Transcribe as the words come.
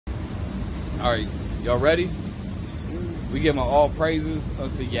All right, y'all ready? We give all praises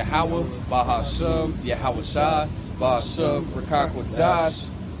unto Yahweh, Bahasham, Yahweh Shai, Bahasham, Rakakwadash.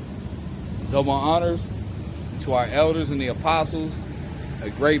 Double honors to our elders and the apostles, a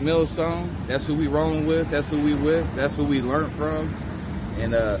great millstone. That's who we rolling with. That's who we with. That's who we learned from.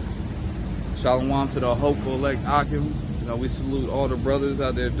 And shalom to the hopeful elect Akim. You know, we salute all the brothers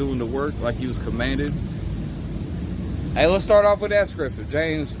out there doing the work like he was commanded. Hey, let's start off with that scripture.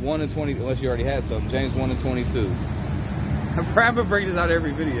 James 1 and 20, unless you already had something. James 1 and 22. I'm proud to bring this out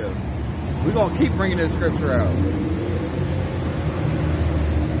every video. We're going to keep bringing this scripture out.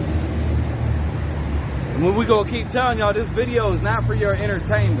 And we're going to keep telling y'all this video is not for your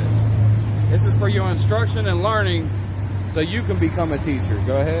entertainment. This is for your instruction and learning so you can become a teacher.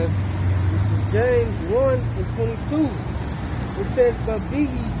 Go ahead. This is James 1 and 22. It says, but be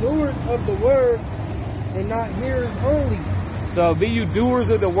ye doers of the word, and not hearers only. So be you doers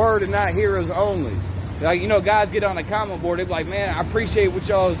of the word and not hearers only. Like, you know, guys get on the comment board, they're like, man, I appreciate what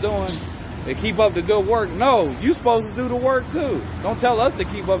y'all is doing. They keep up the good work. No, you supposed to do the work too. Don't tell us to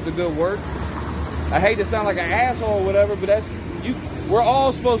keep up the good work. I hate to sound like an asshole or whatever, but that's you. We're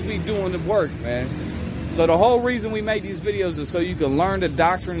all supposed to be doing the work, man. So the whole reason we make these videos is so you can learn the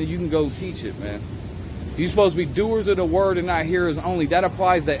doctrine and you can go teach it, man. You're supposed to be doers of the word and not hearers only. That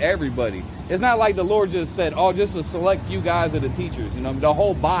applies to everybody. It's not like the Lord just said, oh, just a select few guys are the teachers. You know, the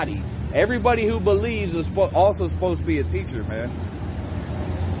whole body. Everybody who believes is also supposed to be a teacher, man.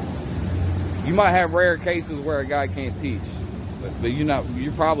 You might have rare cases where a guy can't teach, but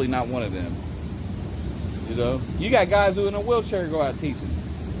you're probably not one of them. You know, you got guys who in a wheelchair go out teaching.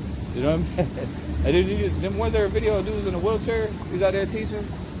 You know what I mean? And was there a video of dudes in a wheelchair? He's out there teaching.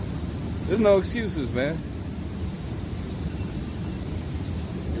 There's no excuses, man.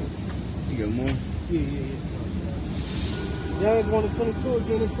 You got more? Yeah. James 1 and 22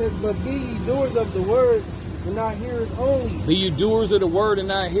 again, it says, but be ye doers of the word and not hearers only. Be you doers of the word and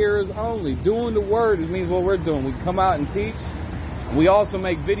not hearers only. Doing the word, it means what we're doing. We come out and teach. We also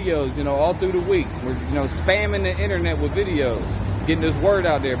make videos, you know, all through the week. We're, you know, spamming the internet with videos. Getting this word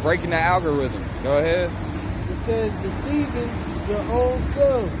out there, breaking the algorithm. Go ahead. It says, deceiving your own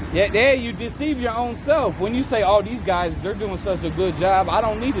self. Yeah, there you deceive your own self. When you say, oh, these guys, they're doing such a good job, I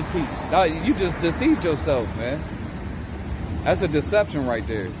don't need to teach. No, you just deceived yourself, man. That's a deception right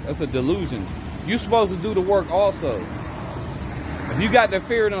there. That's a delusion. You're supposed to do the work also. If you got the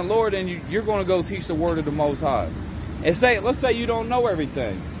fear of the Lord, then you're going to go teach the word of the Most High. And let's say you don't know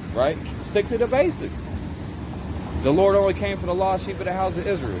everything, right? Stick to the basics. The Lord only came for the lost sheep of the house of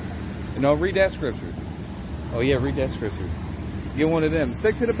Israel. You know, read that scripture. Oh yeah, read that scripture. Get one of them.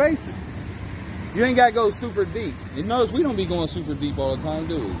 Stick to the basics. You ain't got to go super deep. You notice we don't be going super deep all the time,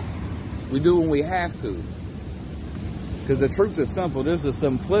 do we? We do when we have to. Because the truth is simple. There's a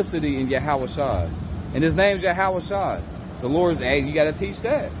simplicity in Yahweh Shai. And his name's Yahweh Shai. The Lord's, hey, you got to teach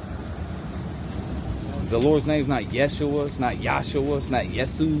that. The Lord's name's not Yeshua. It's not Yahshua. It's not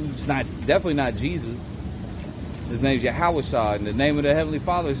Yesu. It's not, definitely not Jesus. His name's Yahweh Shai. And the name of the Heavenly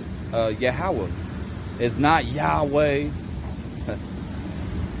Father is Yahweh. It's not Yahweh.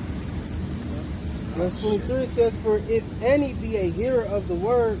 Verse 23 says, for if any be a hearer of the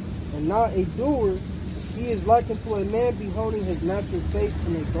word and not a doer, he is likened to a man beholding his natural face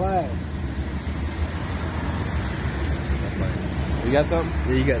in a glass. That's like, you got something?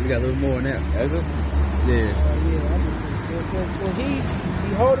 Yeah, we got a little more now. Is it? Yeah. It says, for he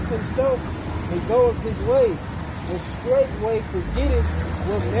beholdeth himself and goeth his way, and straightway forgetteth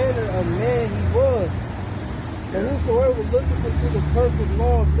what manner of man he was. And whosoever looketh into the perfect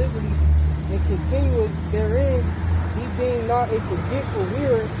law of liberty and continueth therein, he being not a forgetful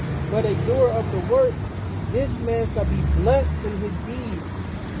hearer, but a doer of the work, this man shall be blessed in his deeds.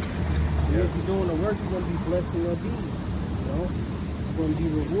 If you're doing the work, you're going to be blessed in your deeds. You know? You're going to be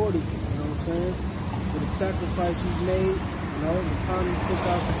rewarded, you know what I'm saying? For the sacrifice you've made, you know, the time you took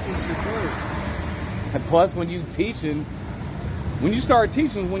out to teach the word. And plus, when you start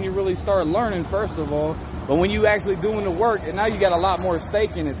teaching, when you really start learning, first of all. But when you actually doing the work, and now you got a lot more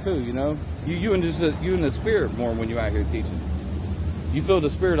stake in it too, you know? You in the spirit more when you're out here teaching. You feel the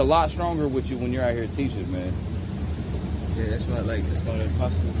spirit a lot stronger with you when you're out here teaching, man. Yeah, that's why the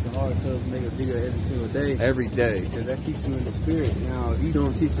apostles are hard to make a video every single day. Every day. Because that keeps you in the spirit. Now, if you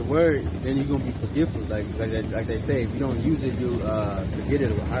don't teach the word, then you're going to be forgetful. Like they say, if you don't use it, you'll forget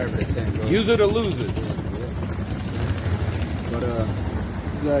it, or however they say it. Use it or lose it. But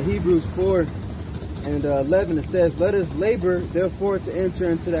this is Hebrews 4 and 11. It says, let us labor, therefore, to enter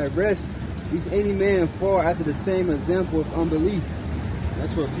into that rest, lest any man fall after the same example of unbelief.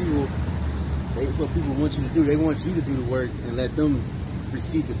 That's what people want you to do. They want you to do the work and let them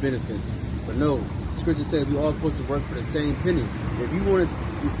receive the benefits. But no, Scripture says we all supposed to work for the same penny. If you want to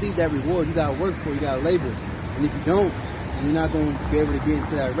receive that reward, you gotta work for it, you gotta labor. And if you don't, and you're not gonna be able to get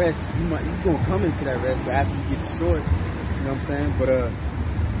into that rest, you're gonna come into that rest, but after you get destroyed. You know what I'm saying? But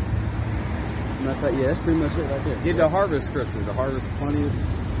matter of fact, yeah, that's pretty much it right there. Get the harvest scripture. The harvest plenty of.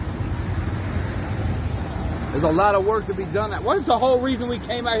 There's a lot of work to be done. What's the whole reason we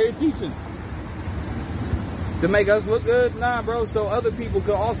came out here teaching? To make us look good? Nah, bro. So other people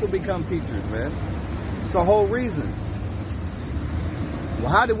could also become teachers, man. It's the whole reason. Well,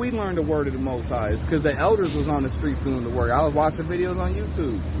 how did we learn the word of the Most High? It's because the elders was on the streets doing the work. I was watching videos on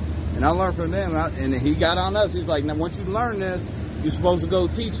YouTube, and I learned from them. And he got on us. He's like, now once you learn this, you're supposed to go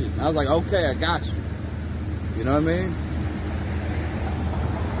teach it. And I was like, okay, I got you. You know what I mean?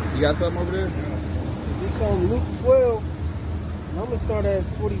 You got something over there? It's on Luke 12, and I'm going to start at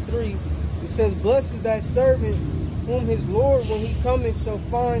 43. It says, blessed is that servant whom his Lord, when he cometh, shall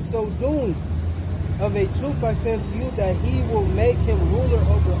find so doing. Of a truth I say unto you, that he will make him ruler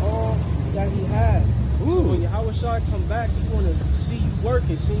over all that he has. So when Yahweh Shai come back, he want to see you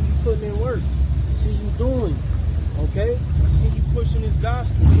working, see you putting in work, see you doing, okay? See you pushing his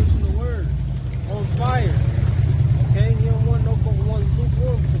gospel, pushing the word, on fire, okay? He don't want no one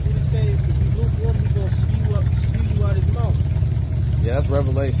lukewarm, because he say if you lukewarm, he's going to spew you out his mouth. Yeah, that's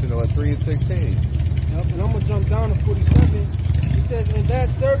Revelation 3:16. Yep, and I'm going to jump down to 47. It says, and that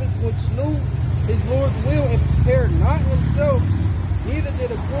servant which knew his Lord's will and prepared not himself, neither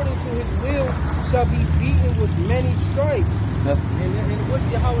did according to his will, shall be beaten with many stripes. And what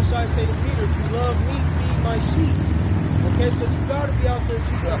did Yahweh Shai say to Peter? If you love me, feed my sheep. Okay, so you got to be out there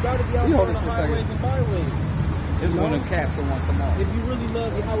teaching. You got to be out there on the highways and byways. This is when the captain wants to come out. If you really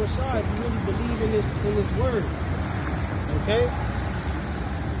love Yahweh Shai, if you really believe in this word, okay?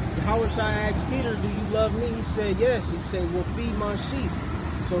 Yahweh Shai asked Peter, do you love me? He said, yes. He said, well, feed my sheep.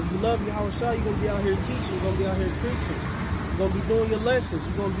 So if you love Yahweh Shai, you're going to be out here teaching. You're going to be out here preaching. You're going to be doing your lessons.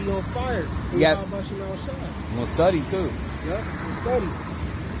 You're going to be on fire. Yeah. You're going to study too. Yep, you study.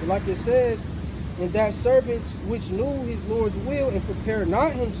 But like it says, and that servant which knew his Lord's will and prepared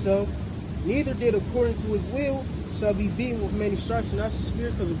not himself, neither did according to his will, shall be beaten with many stripes. And that's the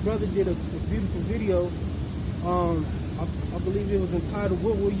spirit, because the brother did a beautiful video. I believe it was entitled,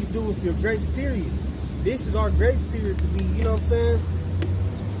 what will you do with your grace period? This is our grace period to be, you know what I'm saying?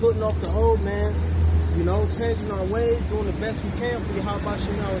 Putting off the old, man. You know, changing our ways, doing the best we can for Yahweh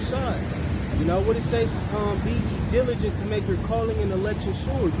Shai Shai. You know what it says? Be diligent to make your calling and election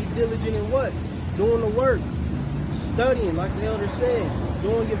sure. Be diligent in what? Doing the work. Studying, like the elder said.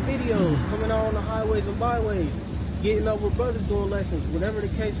 Doing your videos. Coming out on the highways and byways. Getting up with brothers doing lessons. Whatever the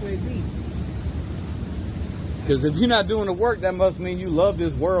case may be. Because if you're not doing the work, that must mean you love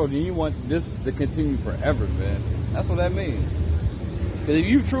this world and you want this to continue forever, man. That's what that means. Because if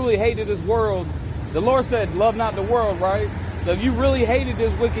you truly hated this world, the Lord said, love not the world, right? So if you really hated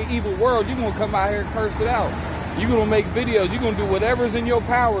this wicked, evil world, you're going to come out here and curse it out. You're going to make videos. You're going to do whatever's in your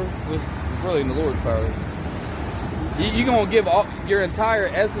power. It's really in the Lord's power. You're going to give all, your entire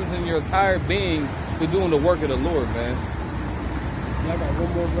essence and your entire being to doing the work of the Lord, man. I got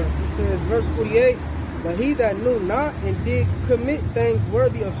one more verse. It says, verse 48, but he that knew not and did commit things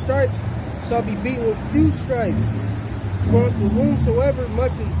worthy of stripes shall be beaten with few stripes. For unto whomsoever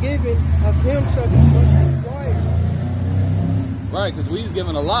much is given, of him shall be much required. Right, because we's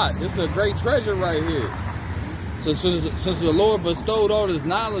given a lot. This is a great treasure right here. So since the Lord bestowed all this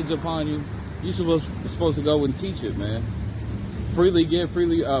knowledge upon you, you're supposed to go and teach it, man. Freely give,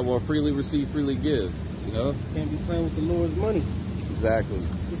 freely receive, freely give. You know? Can't be playing with the Lord's money. Exactly.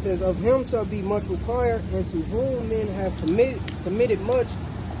 It says, of him shall be much required, and to whom men have committed much,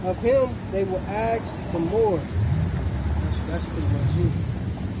 of him they will ask the more. That's pretty much it.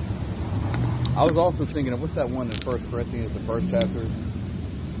 I was also thinking of, what's that one in 1 Corinthians, the first chapter?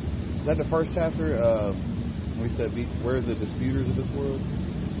 Is that the first chapter? When he said, where are the disputers of this world?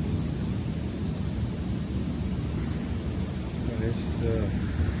 Yeah, this is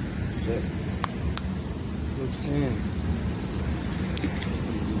Luke 10.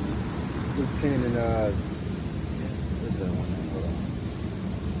 Luke 10 and where's that one? Hold on.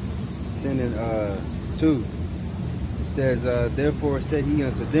 10 and 2. It says, therefore said he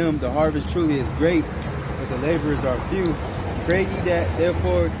unto them, the harvest truly is great, but the laborers are few. Pray ye that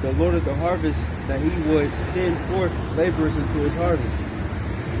therefore the Lord of the harvest, that he would send forth laborers into his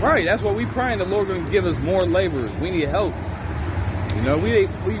harvest. Right, that's what we praying. The Lord going to give us more laborers. We need help. You know, we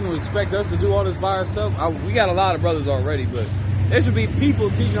even expect us to do all this by ourselves. We got a lot of brothers already, but there should be people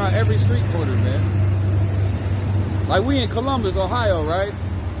teaching on every street corner, man. Like we in Columbus, Ohio, right?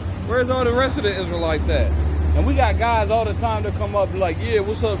 Where's all the rest of the Israelites at? And we got guys all the time that come up and like, yeah,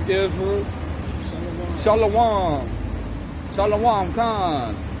 what's up, Israel? Shalom. Shalom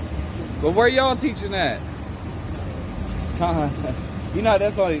Khan. But where y'all teaching at? Khan. You know,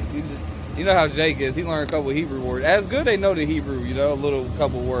 that's like, you know how Jake is. He learned a couple of Hebrew words. As good they know the Hebrew, you know, a little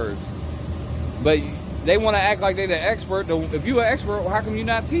couple words. But they want to act like they're the expert. If you're an expert, how come you're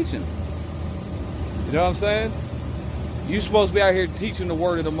not teaching? You know what I'm saying? You're supposed to be out here teaching the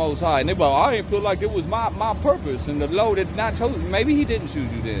word of the Most High. And they go, I didn't feel like it was my purpose. And the Lord did not choose me. Maybe he didn't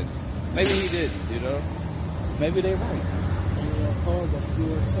choose you then. Maybe he didn't, you know? Maybe they're right.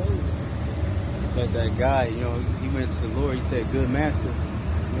 It's like that guy, you know, he went to the Lord, he said, good master. You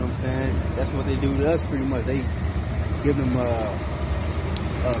know what I'm saying? That's what they do to us pretty much. They give them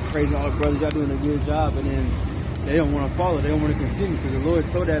praising all the brothers, y'all doing a good job, and then they don't want to follow, they don't want to continue, because the Lord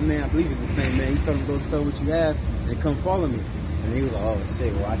told that man, I believe it's the same man, he told him, go sell what you have and come follow me. And he was like, oh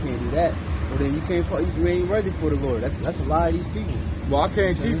shit, well I can't do that. Well then you can't follow, you ain't worthy for the Lord. That's a lie of these people. Well, I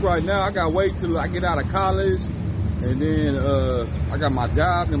can't teach right now. I got to wait till I get out of college. And then I got my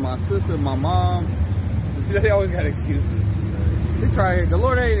job and my sister and my mom. They always got excuses. The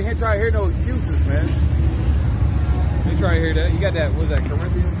Lord ain't here trying to hear no excuses, man. They try to hear that. You got that, what was that,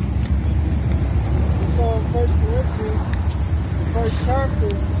 Corinthians? It's on 1 Corinthians, the first chapter,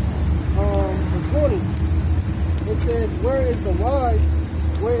 the 20. It says, where is the wise?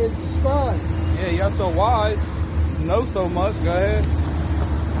 Where is the scribe? Yeah, y'all so wise. Know so much. Go ahead.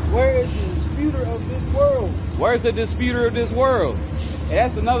 Where is the disputer of this world? Where's the disputer of this world? And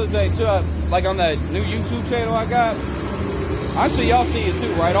that's another thing too. Like on that new YouTube channel I got, I'm sure y'all see it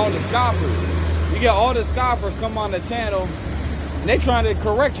too, right? All the scoffers. You get all the scoffers come on the channel, and they trying to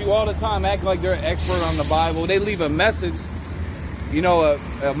correct you all the time, act like they're an expert on the Bible. They leave a message, you know,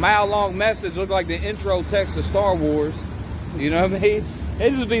 a mile-long message, look like the intro text to Star Wars. You know what I mean?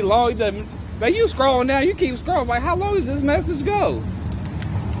 It just be long. But you scrolling down, you keep scrolling. Like, how long does this message go?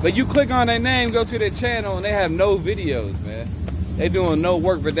 But you click on their name, go to their channel, and they have no videos, man. They doing no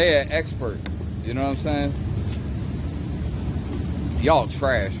work, but they an expert. You know what I'm saying? Y'all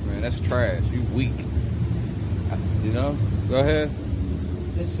trash, man. That's trash. You weak. You know? Go ahead.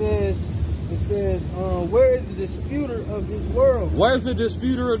 It says, where is the disputer of this world? Where's the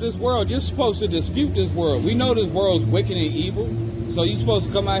disputer of this world? You're supposed to dispute this world. We know this world's wicked and evil, so you're supposed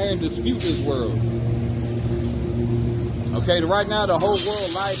to come out here and dispute this world. Okay, right now the whole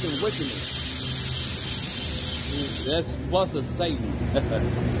world lies in wickedness. That's plus of Satan.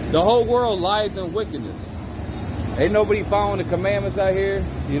 The whole world lies in wickedness. Ain't nobody following the commandments out here,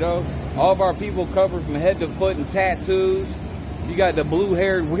 you know. All of our people covered from head to foot in tattoos. You got the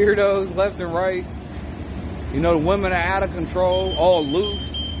blue-haired weirdos left and right. You know, the women are out of control, all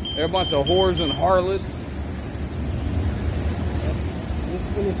loose. They're a bunch of whores and harlots. Let's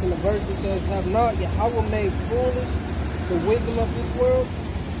finish in the verse. It says, have not Yahweh made foolish the wisdom of this world?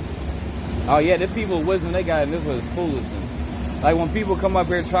 Oh yeah, the people with wisdom they got in this was foolishness. Like when people come up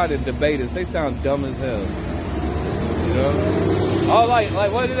here and try to debate us, they sound dumb as hell. You know? Oh, like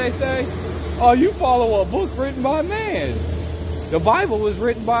what did they say? Oh, you follow a book written by man. The Bible was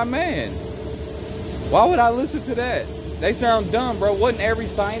written by man. Why would I listen to that? They sound dumb, bro. Wasn't every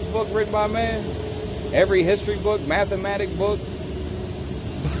science book written by man? Every history book, mathematics book?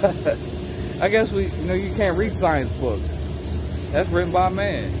 I guess you can't read science books. That's written by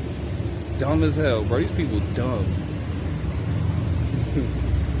man. Dumb as hell, bro. These people dumb.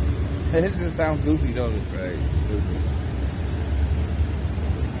 This just sounds goofy, don't it? Right, stupid.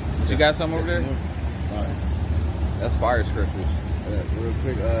 You got some over there? Nice. That's fire scriptures. Real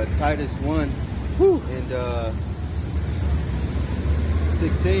quick, Titus 1 and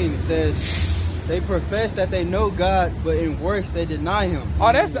 16, it says, they profess that they know God, but in works they deny him. Oh,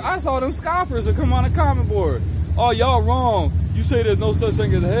 I saw them scoffers that come on the comment board. Oh, y'all wrong. You say there's no such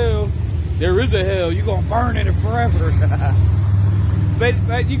thing as hell. There is a hell. You're going to burn in it forever.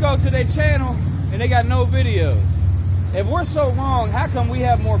 But you go to their channel and they got no videos. If we're so wrong, how come we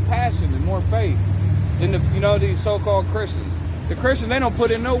have more passion and more faith than these so-called Christians? The Christians, they don't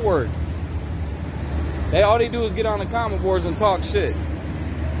put in no work. All they do is get on the comment boards and talk shit.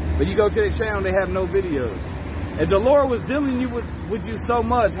 But you go to their channel, they have no videos. If the Lord was dealing with you so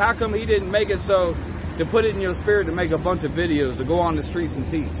much, how come he didn't make it so to put it in your spirit to make a bunch of videos, to go on the streets and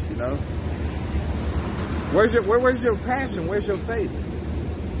teach, you know? Where's your passion? Where's your faith?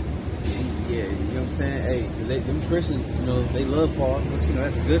 Yeah, you know what I'm saying? Hey, them Christians, they love Paul, which,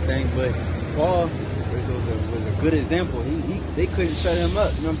 that's a good thing, but Paul was a good example. They couldn't shut him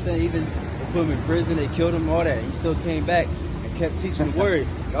up, you know what I'm saying? Even they put him in prison, they killed him, all that. He still came back and kept teaching the word.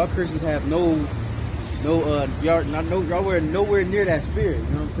 Y'all Christians have y'all were nowhere near that spirit, you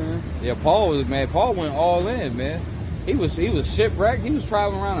know what I'm saying? Yeah, Paul went all in, man. He was shipwrecked. He was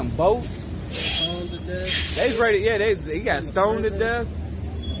traveling around in boats. Stoned to death. They's ready. Yeah, he got stoned to death.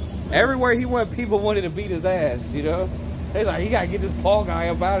 Everywhere he went, people wanted to beat his ass. You know, they like, he gotta get this Paul guy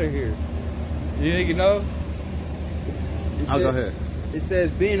up out of here. You know. I'll go ahead. It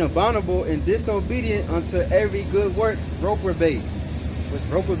says, being abominable and disobedient unto every good work, reprobate. Which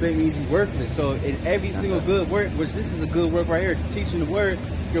reprobate means worthless. So in every single good work, which this is a good work right here, teaching the word,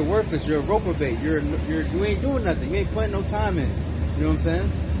 you're worthless. You're a reprobate. You ain't doing nothing. You ain't putting no time in. You know what I'm saying?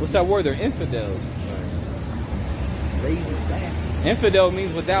 What's that word? They're infidels. Lazy bastard. Infidel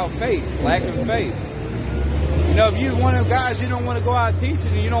means without faith, lack of faith. You know, if you're one of the guys, you don't want to go out teaching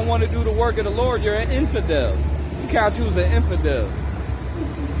and you don't want to do the work of the Lord, you're an infidel. You count you as an infidel.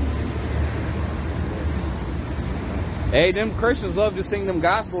 Hey, them Christians love to sing them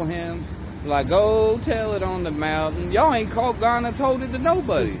gospel hymns. Like, go tell it on the mountain. Y'all ain't gone and told it to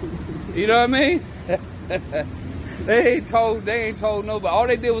nobody. You know what I mean? They ain't told nobody. All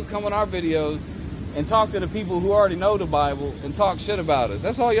they did was come on our videos and talk to the people who already know the Bible and talk shit about us.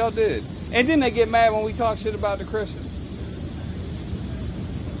 That's all y'all did. And then they get mad when we talk shit about the Christians.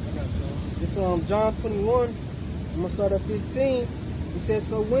 It's John 21. I'm gonna start at 15. It says,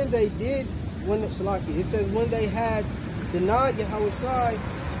 so when they did, it says, when they had denied Yahushua,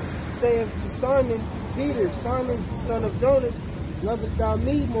 saith to Simon Peter, Simon, son of Jonas, lovest thou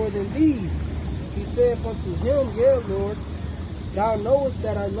me more than these? He saith unto him, yea, Lord, thou knowest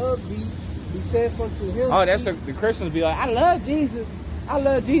that I love thee. He saith unto him, oh, that's the Christians be like, I love Jesus. I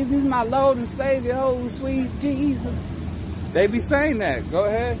love Jesus. He's my Lord and Savior. Oh, sweet Jesus. They be saying that. Go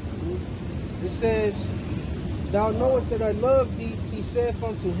ahead. It says, thou knowest that I love thee. He saith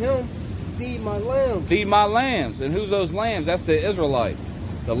unto him, feed my lambs. Feed my lambs. And who's those lambs? That's the Israelites.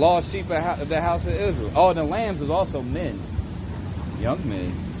 The lost sheep of the house of Israel. Oh, the lambs is also men. Young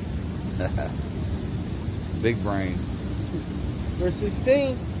men. Big brain. Verse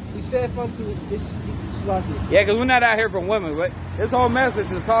 16, he said unto this, yeah, because we're not out here for women, but this whole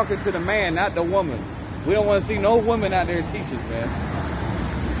message is talking to the man, not the woman. We don't want to see no women out there teaching,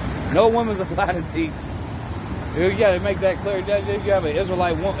 man. No woman's allowed to teach. You got to make that clear. You have an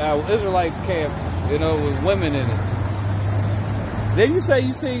Israelite camp, you know, with women in it. Didn't you say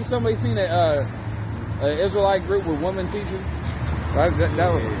you see somebody seen an Israelite group with women teaching? Right?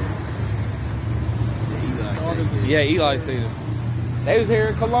 That was, yeah, Eli seen it. They was here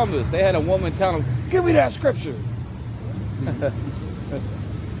in Columbus. They had a woman tell them, give me that scripture.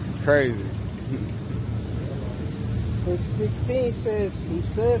 Crazy. Verse 16 says, he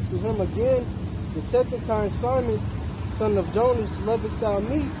said to him again, the second time, Simon, son of Jonas, lovest thou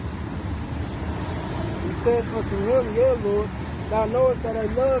me? He said unto him, yea, Lord, thou knowest that I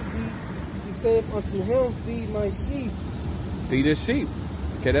love thee. He said unto him, feed my sheep. Feed his sheep.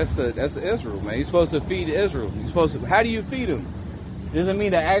 Okay, that's Israel, man. You're supposed to feed Israel. You're supposed to. How do you feed them? Doesn't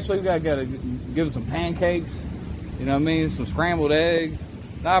mean that actually you gotta give them some pancakes. You know what I mean? Some scrambled eggs.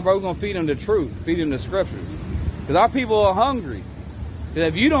 Nah, bro, we're gonna feed them the truth. Feed them the scriptures. Because our people are hungry. Because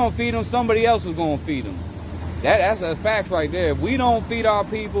if you don't feed them, somebody else is gonna feed them. That's a fact right there. If we don't feed our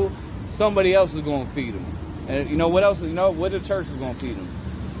people, somebody else is gonna feed them. And you know what else? You know what the church is gonna feed them?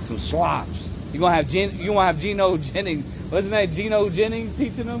 Some slops. You gonna have Geno Jennings. What's his name? Geno Jennings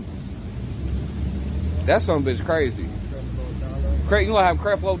teaching them? That's some bitch crazy. You gonna have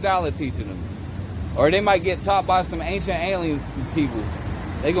Creflo Dollar teaching them. Or they might get taught by some ancient aliens people.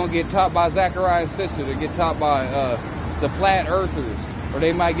 They gonna get taught by Zachariah Sitchin. They get taught by the flat earthers. Or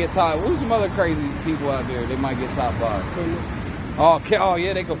they might get taught, who's some other crazy people out there they might get taught by? Oh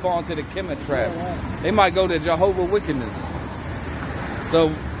yeah, they could fall into the Kemet trap. They might go to Jehovah Wickedness.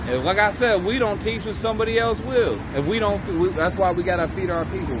 So, like I said, we don't teach what somebody else will. If we don't, that's why we gotta feed our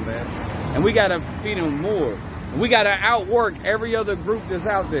people, man. And we gotta feed them more. And we gotta outwork every other group that's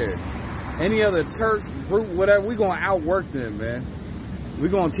out there. Any other church, group, whatever, we gonna outwork them, man. We're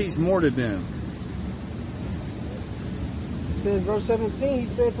gonna teach more to them. It says, verse 17, he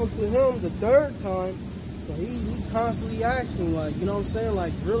said unto him the third time, so he constantly asking, like, you know what I'm saying,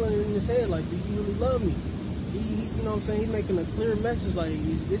 like drilling in his head, like, do you really love me? You know what I'm saying, he's making a clear message, like,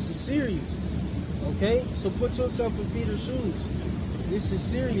 this is serious, okay? So put yourself in Peter's shoes. This is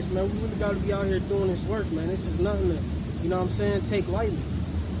serious, man. We really got to be out here doing this work, man. This is nothing to, you know what I'm saying, take lightly.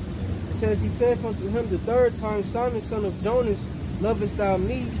 It says, he said unto him the third time, Simon, son of Jonas, lovest thou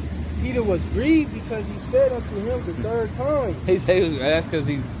me? Peter was grieved because he said unto him the third time. He said that's because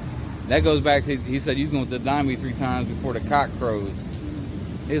that goes back to, he said, he's going to deny me 3 times before the cock crows.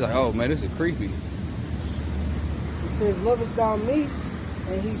 He's like, oh man, this is creepy. He says, lovest thou me?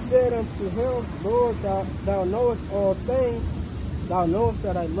 And he said unto him, Lord, thou knowest all things. Thou knowest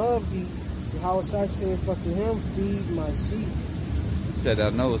that I love thee. And how was I saying unto him, feed my sheep? He said, thou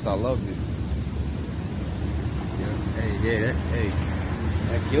knowest I love thee.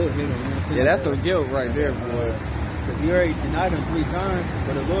 That guilt hit him. You know what I'm saying? Yeah, that's some guilt right there, boy. Because he already denied him 3 times,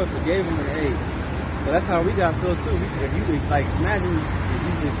 but the Lord forgave him. And so that's how we got feel too. If you like, imagine if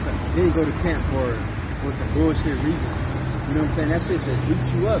you just didn't go to camp for some bullshit reason. You know what I'm saying? That shit should beat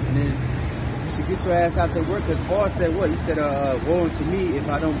you up, and then you should get your ass out there work. Because Paul said what? He said, "Woe unto me if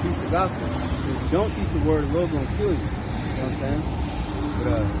I don't preach the gospel. If you don't teach the word, the Lord gonna kill you." You know what I'm saying?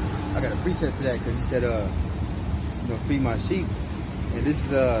 But I got a precept to that because he said, feed my sheep. And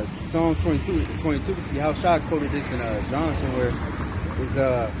this is Psalm 22. 22. Yahushua quoted this in John somewhere. Is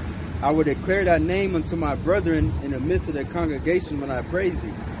I will declare thy name unto my brethren in the midst of the congregation when I praise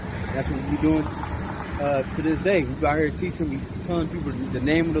thee. And that's what we're doing to this day. We out here teaching, we telling people the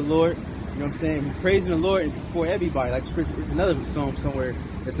name of the Lord. You know what I'm saying? We're praising the Lord before everybody. Like scripture, it's another song somewhere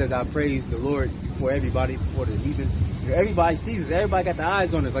that says, I praise the Lord before everybody, before the heathen. Everybody sees us. Everybody got the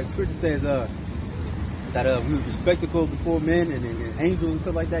eyes on us. Like scripture says, that we were spectacle before men and angels and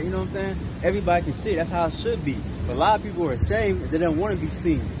stuff like that. You know what I'm saying? Everybody can see it. That's how it should be. But a lot of people are ashamed. They don't want to be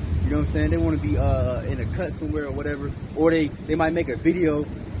seen. You know what I'm saying? They want to be in a cut somewhere or whatever. Or they might make a video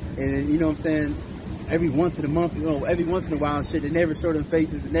and, you know what I'm saying, every once in a month, every once in a while and shit. They never show them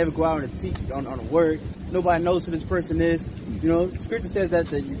faces. They never go out and teach on a word. Nobody knows who this person is. You know, scripture says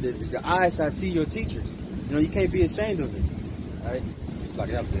that your eyes shall see your teachers. You know, you can't be ashamed of it. All right? Just like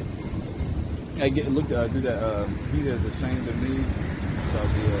it up there. Hey, do that. He that's ashamed of me. So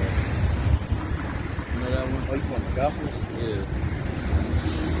you know that one? Oh, you want the gospel? Yeah.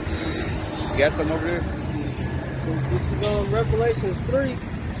 You got something over there? This is Revelations 3,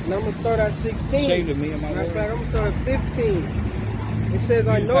 and I'm gonna start at 16. Ashamed of me, am I Matter of right? fact, I'm gonna start at 15. It says,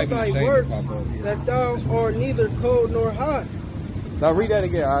 I know thy works, that thou art neither cold nor hot. Now read that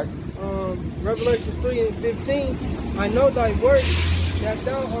again, all right? Revelations 3 and 15. I know thy works, that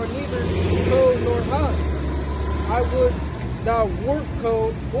thou art neither cold nor hot. I would thou wert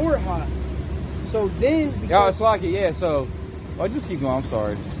cold or hot. So then, Y'all, it's like it, yeah, so... Oh, just keep going, I'm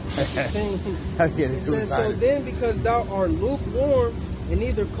sorry. I'm getting it too says, so excited. then, because thou art lukewarm and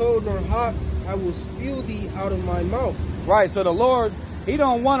neither cold nor hot, I will spew thee out of my mouth. Right, so the Lord, He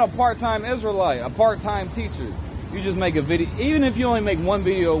don't want a part-time Israelite, a part-time teacher. You just make a video, even if you only make 1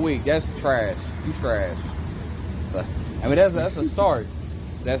 video a week, that's trash. You trash. But, I mean, that's a start.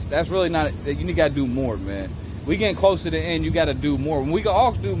 That's really not, you gotta do more, man. We getting close to the end, you gotta do more. We can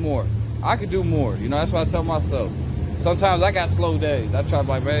all do more. I could do more, you know, that's what I tell myself. Sometimes I got slow days. I try to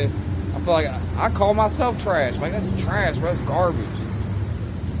like, man, I feel like I call myself trash. Like, that's trash, bro. That's garbage.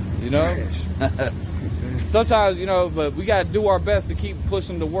 You know? Sometimes, you know, but we got to do our best to keep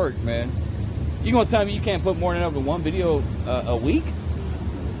pushing the work, man. You going to tell me you can't put more than 1 video a week?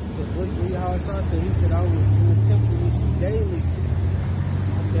 What Yahushua said, he said, I will in the temple with you daily.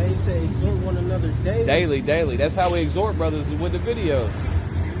 Okay, he said, exhort one another daily. Daily. That's how we exhort brothers with the videos.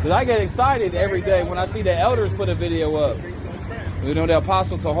 Because I get excited every day when I see the elders put a video up. You know, the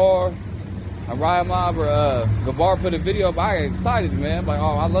Apostle Tahar, Ryan Mob, or Gabar put a video up. I get excited, man. I'm like,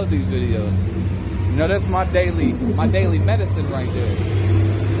 oh, I love these videos. You know, that's my daily medicine right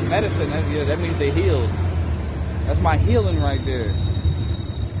there. Medicine, that means they healed. That's my healing right there.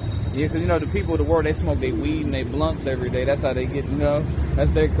 Yeah, because, you know, the people of the world, they smoke their weed and they blunts every day. That's how they get, you know,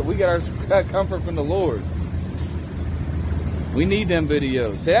 we get our comfort from the Lord. We need them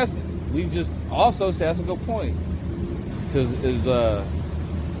videos. See, that's a good point. Because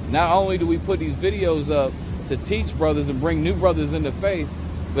not only do we put these videos up to teach brothers and bring new brothers into faith,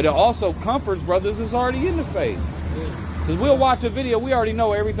 but it also comforts brothers that's already in the faith. Because we'll watch a video, we already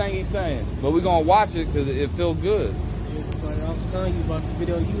know everything he's saying, but we're going to watch it because it feels good. It's like I was telling you about the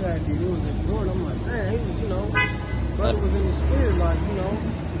video you had, dude. It was exhort. I'm like, man, he was, you know, brother was in the spirit, like, you know.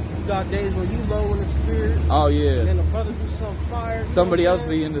 You got days where you low in the spirit. Oh, yeah. And then the brother do some fire. Somebody else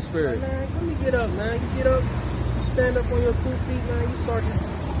be in the spirit. Like, man, let me get up, man. You get up, you stand up on your 2 feet, man. You start just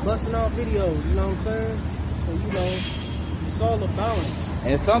busting out videos, you know what I'm saying? So, you know, it's all a balance.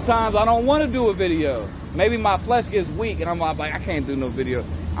 And sometimes I don't want to do a video. Maybe my flesh gets weak and I'm like, I can't do no video.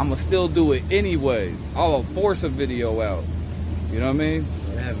 I'm going to still do it anyways. I'll force a video out. You know what I mean?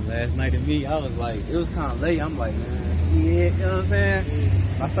 What happened last night to me, I was like, it was kind of late. I'm like, man, yeah, you know what I'm saying?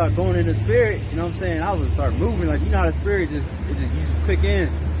 I start going in the spirit, you know what I'm saying? I would start moving, like, you know how the spirit you just click in.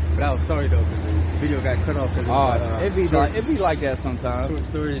 But I was sorry though, because the video got cut off. It be like that sometimes. Short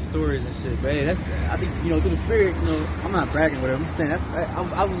stories and shit. But hey, I think, you know, through the spirit, you know, I'm not bragging with it. I'm just saying,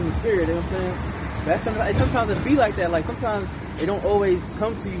 I was in the spirit, you know what I'm saying? But sometimes it be like that. Like, sometimes it don't always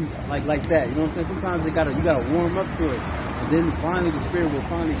come to you like that, you know what I'm saying? Sometimes you gotta warm up to it. And then finally the spirit will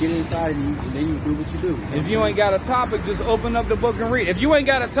finally get inside and then you do what you do. If you ain't got a topic, just open up the book and read. If you ain't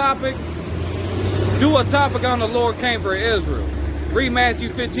got a topic, Do a topic on the Lord came for Israel. Read Matthew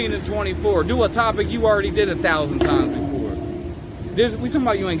 15 and 24. Do a topic you already did 1,000 times before. We talking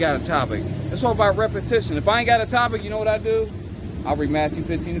about you ain't got a topic. It's all about repetition. If I ain't got a topic, you know what I do? I'll read Matthew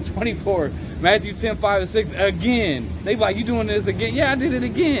 15 and 24. Matthew 10, 5 and 6 again. They like, you doing this again? Yeah, I did it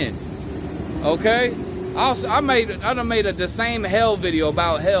again. Okay? I done made the same hell video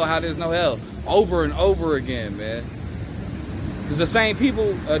about hell, how there's no hell, over and over again, man. Because the same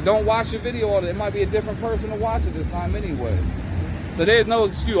people don't watch the video all the time. It might be a different person to watch it this time anyway. So there's no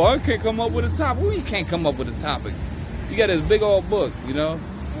excuse. Oh, I can't come up with a topic. Well, you can't come up with a topic. You got this big old book, you know? I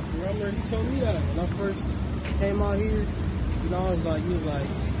remember he told me that when I first came out here. You know, he was like,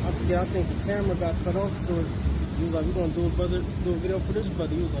 I forget, I think the camera got cut off, so he was like, we're gonna do a video for this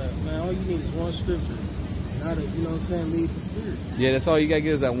brother. He was like, man, all you need is one scripture. And how to, you know what I'm saying, lead the spirit. Yeah, that's all you gotta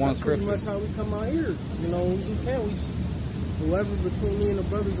get is that one scripture. That's pretty much how we come out here. You know, whoever between me and the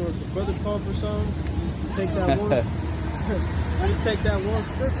brothers, or if the brother called for something, you take that one. You take that one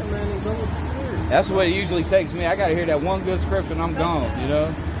scripture, man, and go with the spirit. That's what it usually takes me. I gotta hear that one good scripture and I'm gone, you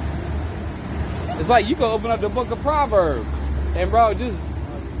know? It's like you can open up the book of Proverbs and bro, just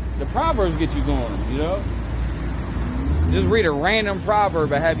the Proverbs get you going, you know? Just read a random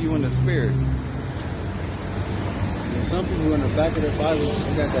proverb and have you in the spirit. And some people in the back of their Bibles,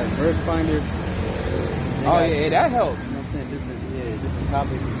 they got that verse finder. Oh yeah, that helps. You know what I'm saying? Different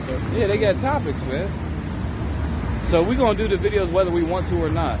topics and stuff. Yeah, they got topics, man. So we're gonna do the videos whether we want to or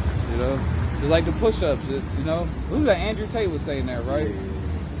not, you know? Just like the push-ups, you know? Who's that? Andrew Tate was saying that, right?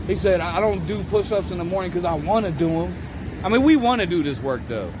 He said, I don't do push-ups in the morning because I want to do them. I mean, we want to do this work,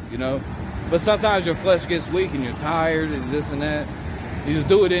 though, you know? But sometimes your flesh gets weak and you're tired and this and that. You just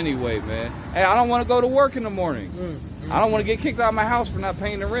do it anyway, man. Hey, I don't want to go to work in the morning. I don't want to get kicked out of my house for not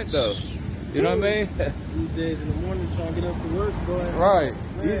paying the rent, though. You know what I mean? These days in the morning, trying to get up for work, boy. Right.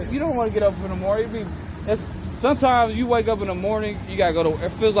 You don't want to get up in the morning. Sometimes you wake up in the morning, you got to go to,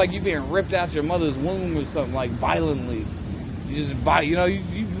 it feels like you're being ripped out your mother's womb or something, like violently. You just you know, you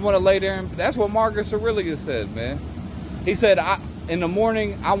want to lay there, and that's what Marcus Aurelius said, man. He said, in the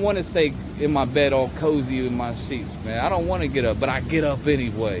morning, I want to stay in my bed all cozy in my sheets, man. I don't want to get up, but I get up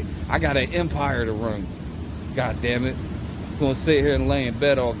anyway. I got an empire to run. God damn it. I'm going to sit here and lay in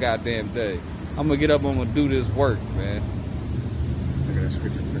bed all goddamn day. I'm going to get up, I'm going to do this work, man. I got a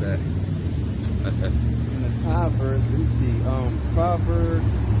scripture for that. In the Proverbs, let me see. Proverbs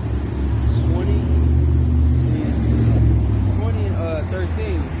 20 and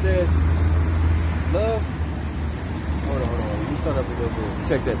 13 says, love. Hold on. Let me start up a little bit.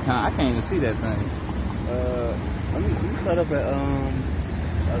 Check that time. I can't even see that thing. Let me start up at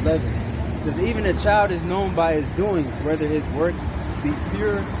 11. It says, even a child is known by his doings, whether his works be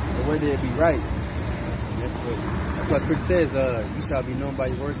pure or whether it be right. That's what Scripture says. You shall be known by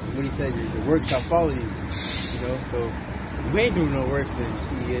your works. What he said, your works shall follow you. You know, so if we ain't doing no works, then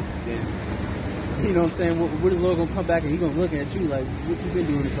you know what I'm saying? What is the Lord gonna come back and he gonna look at you like, what you been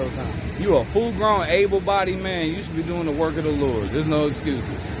doing this whole time? You a full-grown, able-bodied man. You should be doing the work of the Lord. There's no excuses.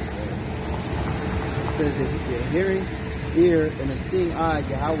 It says that the hearing ear and the seeing eye,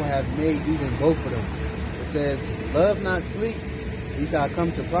 Yahweh have made even both of them. It says, love not sleep, lest thou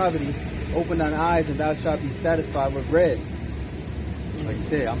come to poverty. Open thine eyes and thou shalt be satisfied with bread. Like you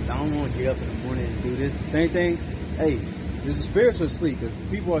said, I don't want to get up in the morning and do this. Same thing. Hey, there's a spiritual sleep, because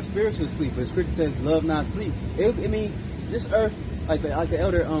people are spiritual asleep, but Scripture says, love not sleep. I mean, this earth, like the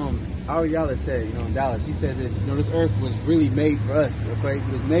elder Ariella said, you know, in Dallas, he said this, you know, this earth was really made for us, okay?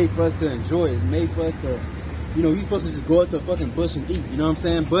 It was made for us to enjoy it. It's made for us to, you know, you're supposed to just go out to a fucking bush and eat, you know what I'm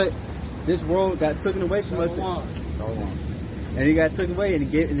saying? But this world got taken away from us. And it got taken away,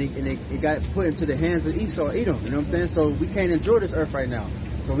 and it got put into the hands of Esau, Edom, you know what I'm saying? So we can't enjoy this earth right now.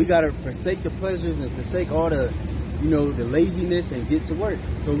 So we got to forsake the pleasures and forsake all the, you know, the laziness and get to work.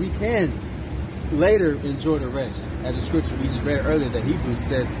 So we can later enjoy the rest. As the scripture we just read earlier, that Hebrews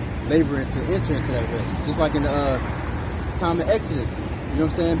says, labor to enter into that rest. Just like in the time of Exodus. You know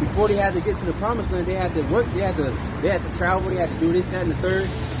what I'm saying? Before they had to get to the promised land, they had to work, they had to travel, they had to do this, that, and the third.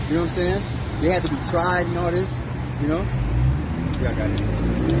 You know what I'm saying? They had to be tried and all this, you know? Yeah, I got it.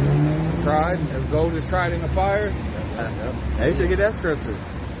 Tried? As gold is tried in the fire? Hey, you should get that scripture.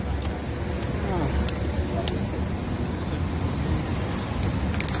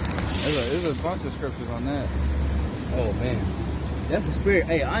 There's a bunch of scriptures on that. Oh man, that's the spirit.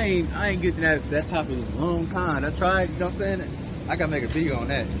 Hey, I ain't getting that topic in a long time. I tried, you know what I'm saying? I gotta make a video on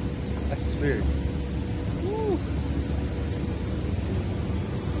that. That's the spirit. Woo.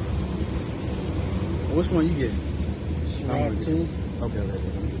 Which one you getting? Sirach 2. Okay.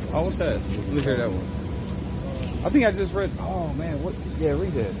 Oh, what's that? Let me hear that one. I think I just read. Oh man, what? Yeah,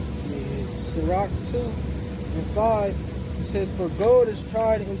 read that. Sirach 2 and 5, it says, for gold is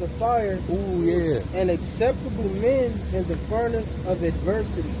tried in the fire, Ooh, yeah. and acceptable men in the furnace of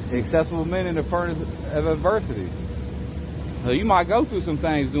adversity. Acceptable men in the furnace of adversity. So you might go through some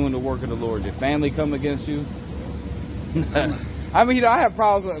things doing the work of the Lord. Your family come against you. I mean, you know, I have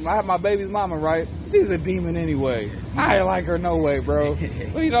problems. I have my baby's mama, right? She's a demon anyway. I ain't like her no way, bro.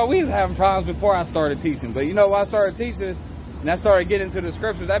 But, you know, we was having problems before I started teaching. But, you know, when I started teaching and I started getting into the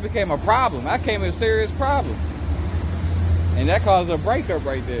scriptures, that became a problem. That became a serious problem. And that caused a breakup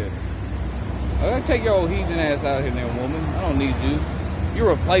right there. I'll take your old heathen ass out here there, woman. I don't need you. You're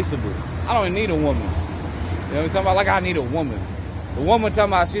replaceable. I don't need a woman. You know what I'm talking about? Like I need a woman. The woman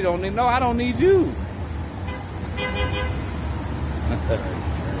talking about she don't need, no, I don't need you.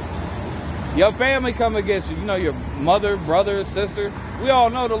 Your family come against you. You know, your mother, brother, sister. We all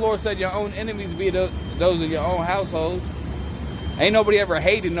know the Lord said your own enemies be those of your own household. Ain't nobody ever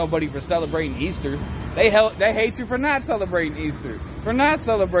hated nobody for celebrating Easter. They hate you for not celebrating Easter, for not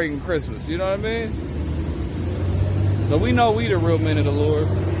celebrating Christmas. You know what I mean? So we know we the real men of the Lord.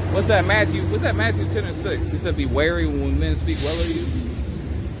 What's that, Matthew? What's that, Matthew 10 and 6? He said, be wary when men speak well of you.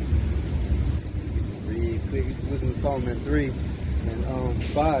 Read quick. This is in Solomon 3 and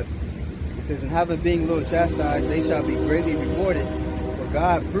 5. It says, and having been little chastised, they shall be greatly rewarded. For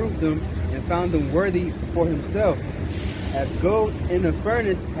God proved them and found them worthy for himself. As gold in the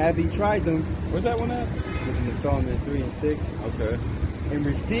furnace have he tried them. Where's that one at? This is in Solomon 3 and 6. Okay. And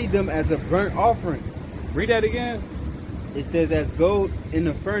received them as a burnt offering. Read that again. It says, as gold in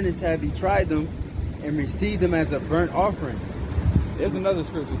the furnace have he tried them, and received them as a burnt offering. There's another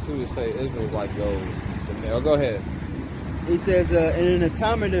scripture too that say Israel's like gold. Oh, go ahead. It says, and in the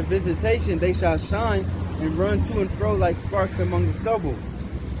time of their visitation they shall shine and run to and fro like sparks among the stubble.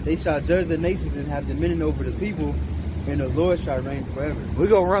 They shall judge the nations and have dominion over the people, and the Lord shall reign forever. We're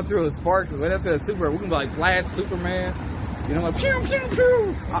going to run through the sparks. When that says super, we're going to be like Flash, Superman. You know, like pew, pew,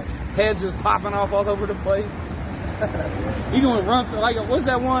 pew. Heads just popping off all over the place. You're going to run through, like, what's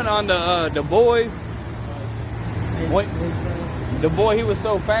that one on the Boys? What? The boy, he was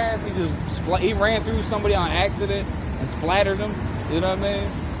so fast, he ran through somebody on accident and splattered them. You know what I mean?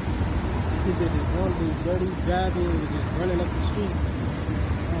 He did this one dude, dirty driving, and was just running up the street.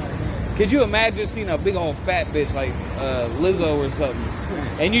 Could you imagine seeing a big old fat bitch like Lizzo or something,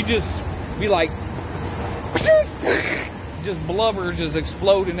 and you just be like, just blubber just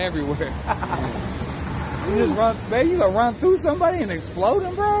exploding everywhere? You just run, man. You gonna run through somebody and explode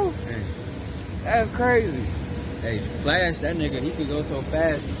them, bro? That's crazy. Hey, Flash, that nigga, he can go so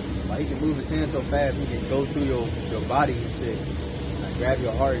fast. Like, he can move his hand so fast, he can go through your body and shit. Like, grab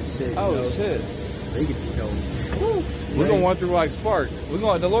your heart and shit. Oh, you know? shit. So he can, you know. We're gonna run through like sparks. The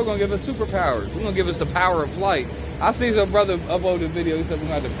Lord gonna give us superpowers. We're gonna give us the power of flight. I seen some brother upload a video. He said we're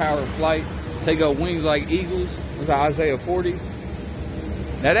gonna have the power of flight. Take up wings like eagles. That's Isaiah 40.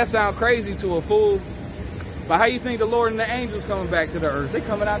 Now that sounds crazy to a fool. But how you think the Lord and the angels coming back to the earth? They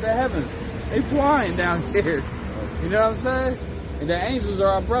coming out the heavens. They flying down here. You know what I'm saying? And the angels are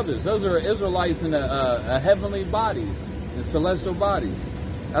our brothers. Those are Israelites in the heavenly bodies, the celestial bodies.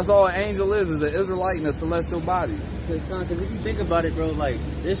 That's all an angel is an Israelite in a celestial body. Because if you think about it, bro, like,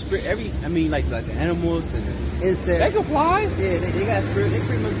 there's like the animals and the insects. They can fly. Yeah, they got spirit. They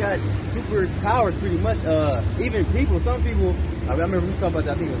pretty much got super powers, pretty much. Even people, some people, I remember we talked about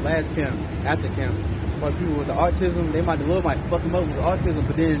that, I think it was last camp, after camp. But people with the autism, the Lord might fuck him up with autism,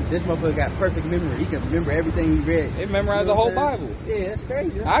 but then this motherfucker got perfect memory. He can remember everything he read. They memorize the whole Bible. Yeah, that's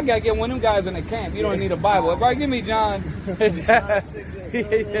crazy. I gotta get one of them guys in the camp. You don't need a Bible. Bro, give me John.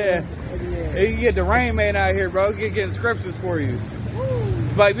 Yeah. You get the Rain Man out here, bro. Getting scriptures for you.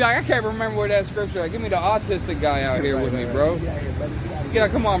 But I can't remember where that scripture is. Give me the autistic guy out here with me, bro. Yeah,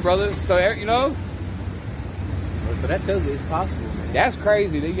 come on, brother. So, you know. So that tells you it's possible, man. That's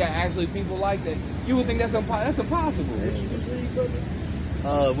crazy. That you got actually people like that. You would think that's impossible.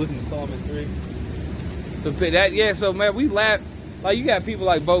 Wasn't it Solomon 3? Yeah, so, man, we laugh. Like, you got people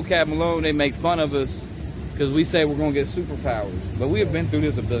like Vocab Malone, they make fun of us because we say we're going to get superpowers. But we have been through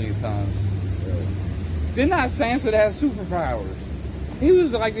this a billion times. Did not Samson have superpowers? He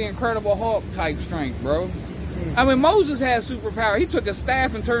was like the Incredible Hulk type strength, bro. I mean, Moses had superpower. He took a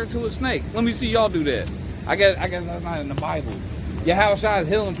staff and turned into a snake. Let me see y'all do that. I guess that's not in the Bible. Yahushua is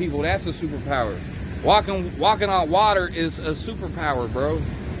healing people. That's a superpower. Walking on water is a superpower, bro.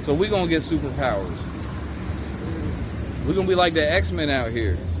 So we're going to get superpowers. We're going to be like the X-Men out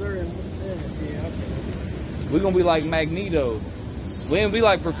here. We're going to be like Magneto. We ain't be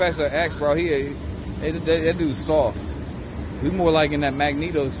like Professor X, bro. That dude's soft. We more like in that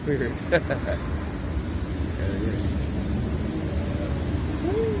Magneto spirit. Let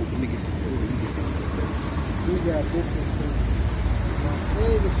me got this one. My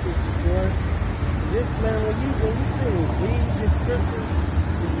favorite scripture, boy. This, man, when you sit and read this scripture,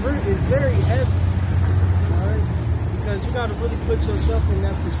 it's very heavy. Alright? Because you got to really put yourself in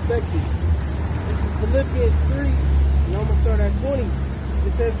that perspective. This is Philippians 3, and I'm going to start at 20.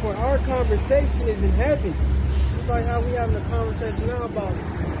 It says, for our conversation is in heaven. It's like how we having a conversation now about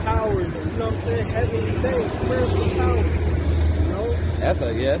powers and, you know what I'm saying, heavenly things, spiritual powers. You know? That's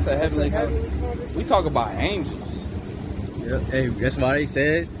a heavenly conversation. We talk about angels. Yep. Hey, that's why they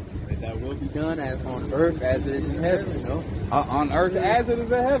said that will be done as on earth as it is in heaven, you know? On earth as it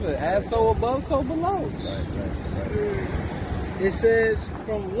is in heaven. As so above, so below. Right. It says,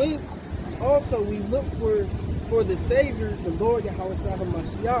 from whence also we look for the Savior, the Lord Yahweh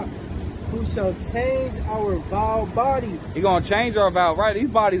Mashiach, who shall change our vile body. He gonna change our vow, right? These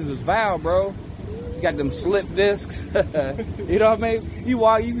bodies is vile, bro. You got them slip discs. You know what I mean?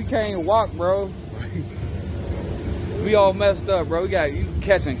 You can't walk, bro. We all messed up, bro. You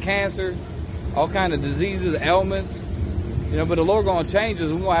catching cancer, all kind of diseases, ailments. You know, but the Lord gonna change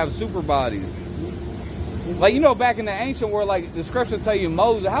us. We're gonna have super bodies. Like, you know, back in the ancient world, like the scriptures tell you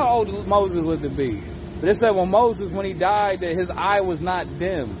Moses, how old did Moses live to be? But it said when he died, that his eye was not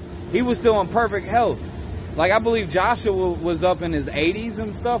dim. He was still in perfect health. Like, I believe Joshua was up in his 80s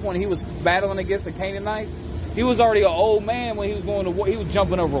and stuff when he was battling against the Canaanites. He was already an old man when he was going to war. He was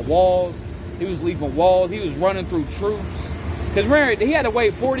jumping over walls. He was leaping walls. He was running through troops. Because remember, he had to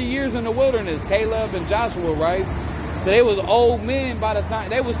wait 40 years in the wilderness, Caleb and Joshua, right? So they was old men by the time.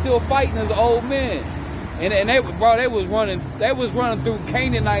 They was still fighting as old men. And they was running through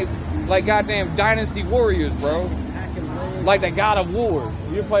Canaanites like goddamn dynasty warriors, bro. Like the God of War.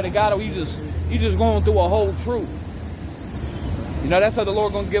 You play the God of, you just going through a whole troop. You know, that's how the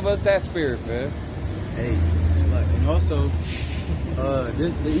Lord gonna give us that spirit, man. Hey, and also, you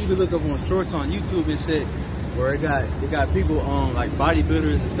can look up on shorts on YouTube and shit, where they got people on like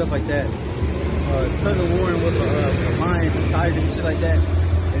bodybuilders and stuff like that, tug of warring with a lion, a tiger, and shit like that,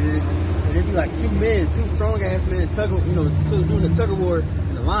 and it'd be like two strong ass men doing the tug of war,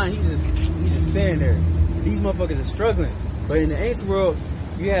 and the lion he's just standing there. These motherfuckers are struggling, but in the ancient world,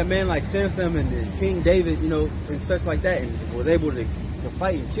 you have men like Samson and King David, you know, and such like that, and was able to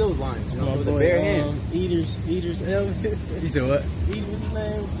fight and kill lions, you know, with their bare hands. Eaters Elliot. You said what?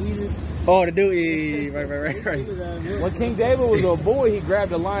 Eaters. Oh, the dude, yeah, right. When King David was a boy, he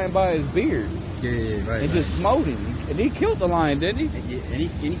grabbed a lion by his beard. Yeah, right. And just smote him. And he killed the lion, didn't he?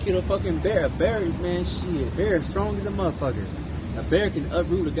 And he killed a fucking bear. A bear, man, shit. A bear is strong as a motherfucker. A bear can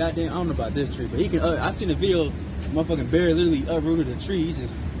uproot a goddamn, I don't know about this tree, but he can, I seen a video, motherfucking bear literally uprooted a tree. He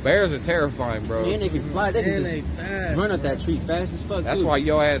just... Bears are terrifying, bro. And they can fly. They can just run up that tree fast as fuck. That's why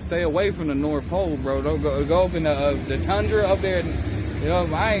your ass stay away from the North Pole, bro. Don't go up in the tundra up there. You know,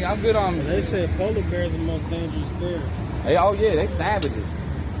 I'm good on. They said polar bears are the most dangerous bear. Hey, oh yeah, they savages.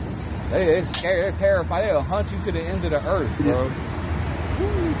 They're scary. They're terrified. They'll hunt you to the end of the earth, bro.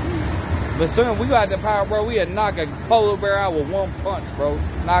 But soon we got the power, bro. We had knock a polar bear out with one punch, bro.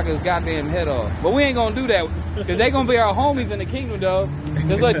 Knock his goddamn head off. But we ain't gonna do that. Because they going to be our homies in the kingdom, though.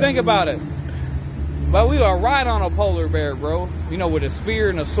 Just like, think about it. But we are right on a polar bear, bro. You know, with a spear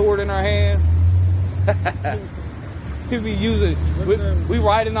and a sword in our hand. We be using, we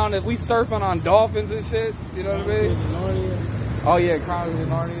riding on it. We surfing on dolphins and shit. You know what I mean? Oh, yeah, Chronicles of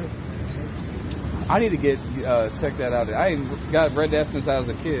Narnia. I need to check that out. I ain't read that since I was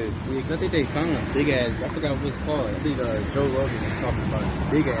a kid. Yeah, I think they found a big ass, I forgot what it's called. I think Joe Rogan was talking about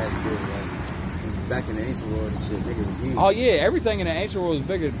it. Big ass bear, like. Back in the ancient world and shit, nigga was huge. Oh yeah, everything in the ancient world was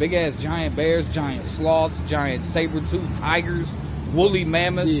bigger. Big ass giant bears, giant sloths, giant saber-toothed tigers, woolly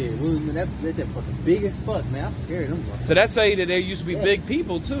mammoths. Yeah, woolly mammoths. That fucking big as fuck, man. I'm scared of them. So that's say that there used to be big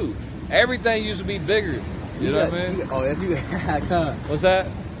people too. Everything used to be bigger. You know what I mean? Oh, that's you. What's that?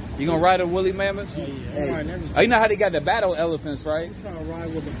 You gonna ride a woolly mammoth? Oh, yeah. Hey. Oh, you know how they got the battle elephants, right? I'm trying to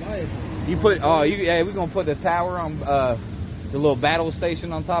ride with the bike. You put we're gonna put the tower on the little battle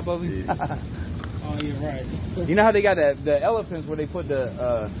station on top of it. Yeah. Oh, you're right. You know how they got the elephants where they put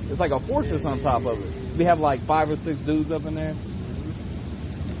it's like a fortress on top of it. We have like 5 or 6 dudes up in there.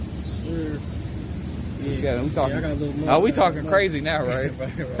 Sure. Yeah, we talking. I got a little We talking crazy now, right?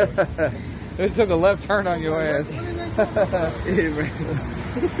 Right. It took a left turn on your ass. Yeah, right.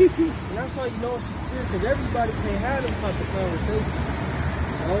 And that's how you know it's the spirit, because everybody can't have them type of conversations.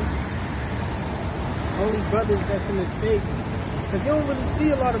 You know? Only brothers that's in this faith. Because you don't really see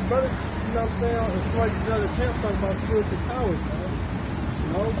a lot of brothers, you know what I'm saying, as far as these other camps talking about spiritual powers, man.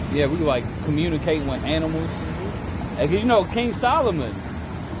 You know? Yeah, we like communicating with animals. And you know, King Solomon,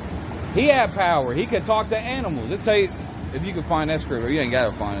 he had power. He could talk to animals. It tell you, if you can find that scripture, you ain't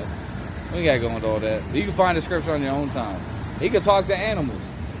gotta find it. We got to go into all that. You can find the scripture on your own time. He could talk to animals.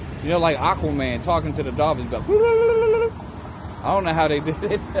 You know, like Aquaman talking to the dolphins. Like, I don't know how they did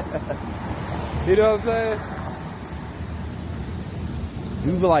it. You know what I'm saying?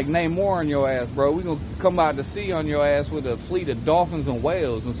 You be like Namor on your ass, bro. We gonna come out to sea on your ass with a fleet of dolphins and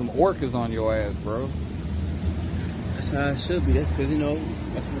whales and some orcas on your ass, bro. That's how it should be. That's because, you know,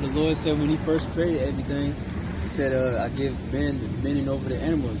 that's what the Lord said when he first created everything. He said, I give men dominion over the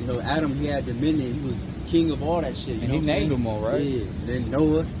animals. You know, Adam, he had dominion. He was king of all that shit. You And know he named them all, right? Yeah. Then Noah, you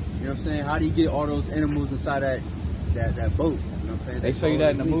know what I'm saying? How do you get all those animals inside that boat? You know what I'm saying? They show you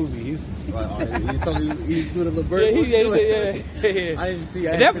that in the movie. He's doing a little bird. Yeah. I didn't see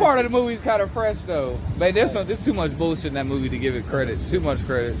That part of the movie's kind of fresh, though. Man, there's too much bullshit in that movie to give it credit. Too much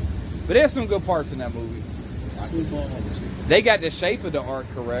credit. But there's some good parts in that movie. They got the shape of the ark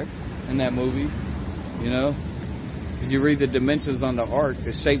correct in that movie. You know? If you read the dimensions on the ark,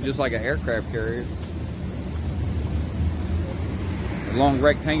 it's shaped just like an aircraft carrier. A long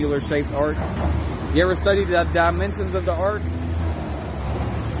rectangular shaped ark. You ever studied the dimensions of the ark?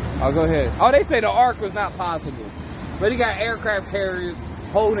 Oh, go ahead. Oh, they say the ark was not possible. But he got aircraft carriers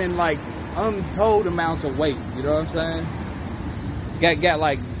holding like untold amounts of weight. You know what I'm saying? Got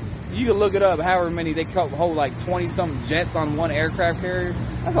like, you can look it up, however many, they hold like 20-something jets on one aircraft carrier.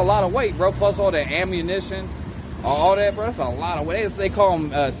 That's a lot of weight, bro. Plus all the ammunition, all that, bro. That's a lot of weight. They call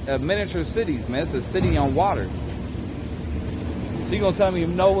them miniature cities, man. It's a city on water. So you gonna tell me if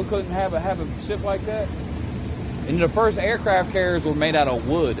Noah couldn't have a ship like that? And the first aircraft carriers were made out of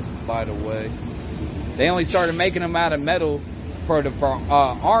wood, by the way. They only started making them out of metal for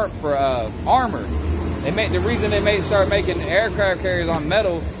armor. The reason they started making aircraft carriers on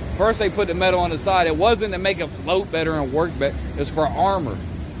metal. First, they put the metal on the side. It wasn't to make it float better and work better. It's for armor.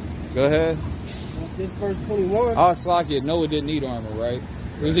 Go ahead. This verse 21. Oh, Slakia, Noah didn't need armor, right?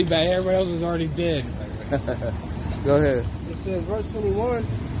 Was he bad? Everybody else was already dead. Go ahead. It says, verse 21, it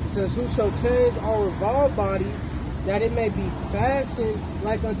says, who shall change our revolved body, that it may be fashioned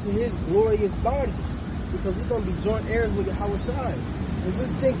like unto his glorious body. Because we're going to be joint heirs with Yahweh Shai. And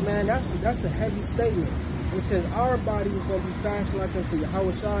just think, man, that's a heavy statement. It says our body is going to be fashioned like unto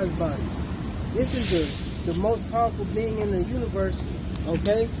Yahweh Shai's body. This is the most powerful being in the universe,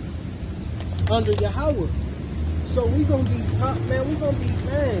 okay? Under Yahweh. So we're going to be top, man. We're going to be,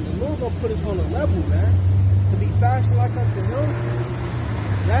 man, the Lord going to put us on a level, man. To be fashioned like unto him,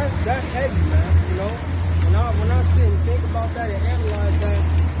 that's heavy, man, you know? When I sit and think about that and analyze that,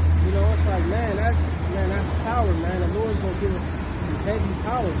 you know, it's like, man, that's power, man. The Lord's going to give us some heavy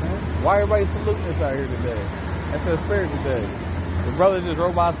power, man. Why everybody saluting us out here today? That's a spirit today. The brother just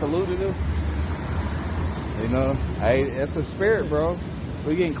robot saluted us. You know, hey, that's a spirit, bro.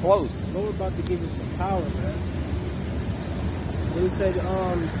 We're getting close. The Lord about to give us some power, man. He said,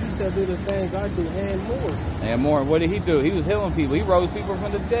 do the things I do and more. And more. What did he do? He was healing people. He rose people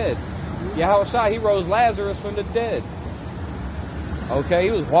from the dead. Yahweh Shai, he rose Lazarus from the dead. Okay,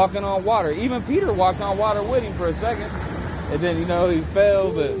 he was walking on water. Even Peter walked on water with him for a second. And then, you know, he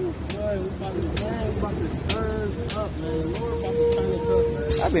fell, but...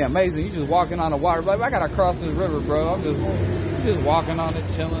 That'd be amazing. You just walking on the water. Like, I gotta cross this river, bro. I'm just walking on it,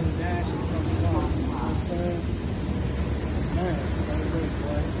 chilling.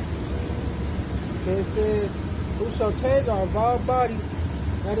 Okay, it says, who shall change our vile body,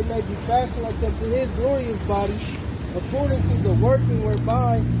 that it may be fashioned like unto his glorious body, according to the working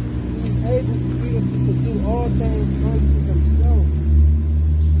whereby he is able to be able to subdue all things unto himself.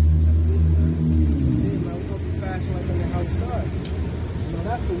 That's it, man. We're going to be fashioned like unto outside. You know,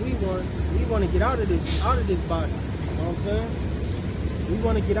 that's what we want. We want to get out of this body. You know what I'm saying? We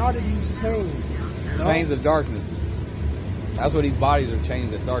want to get out of these chains. You know? Chains of darkness. That's what these bodies are,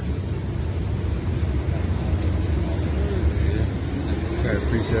 chains of darkness. Got a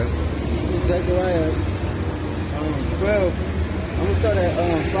precept. Zechariah 12. I'm going to start at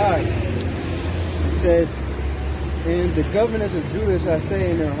 5. It says, and the governors of Judah shall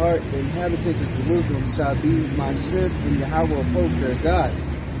say in their heart, the inhabitants of Jerusalem shall be my strength, and Yahweh of hosts their God.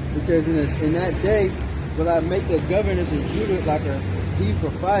 It says, in that day will I make the governors of Judah like a heap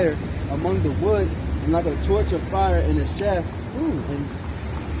of fire among the wood, and like a torch of fire in a shaft,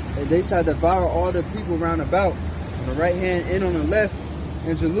 and they shall devour all the people round about, on the right hand and on the left.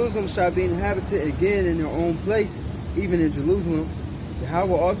 And Jerusalem shall be inhabited again in their own place, even in Jerusalem.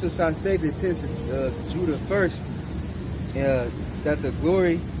 Yahweh also shall save the tents of Judah first, that the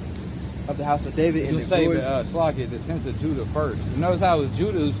glory of the house of David and the glory... Slakia, the tents of Judah first. You notice how it was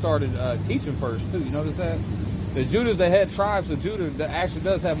Judah who started teaching first, too. You notice that? The Judah's the head tribe, so Judah that actually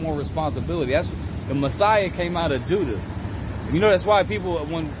does have more responsibility. The Messiah came out of Judah. You know, that's why people,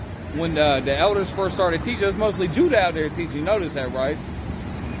 when when the elders first started teaching, it's mostly Judah out there teaching. You notice that, right?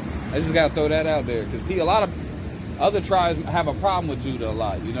 I just got to throw that out there because a lot of other tribes have a problem with Judah a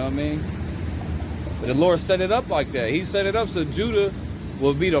lot. You know what I mean? But the Lord set it up like that. He set it up so Judah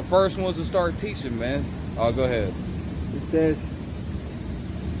will be the first ones to start teaching, man. Oh, go ahead. It says,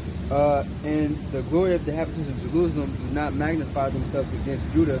 and the glory of the inhabitants of Jerusalem do not magnify themselves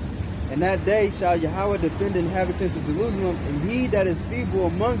against Judah. And that day shall Yahweh defend the inhabitants of Jerusalem, and he that is feeble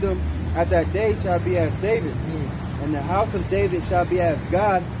among them at that day shall be as David. And the house of David shall be as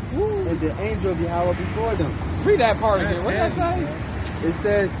God, and the angel of Yahweh before them. Read that part again. What did that say? It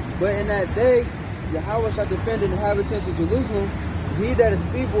says, but in that day Yahweh shall defend the inhabitants of Jerusalem, and he that is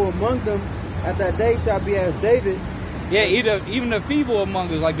feeble among them at that day shall be as David. Yeah, even the feeble among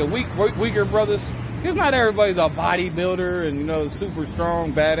us, like the weaker brothers, because not everybody's a bodybuilder and, you know, super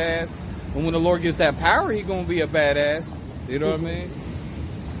strong, badass. And when the Lord gets that power, he's going to be a badass. You know what I mean?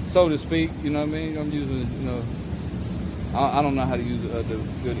 So to speak, you know what I mean? I'm using, you know, I don't know how to use the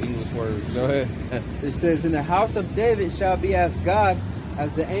good English words. Go ahead. It says, and the house of David shall be as God,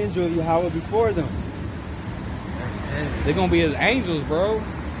 as the angel of Yahweh before them. They're going to be as angels, bro.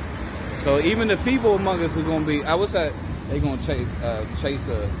 So even the feeble among us are going to be, I would say, they're going to chase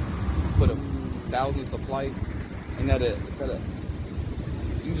put thousands to flight. And you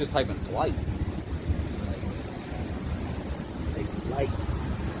can just type in flight. Take flight.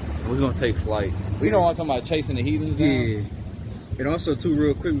 We're going to take flight. We know what I'm talking about, chasing the heathens down. Yeah. And also, too,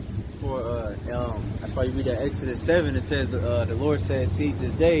 real quick, for that's why you read that Exodus 7, it says, the Lord said, see,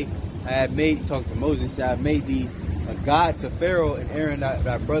 today I have made, talking to Moses, I have made thee a god to Pharaoh and Aaron,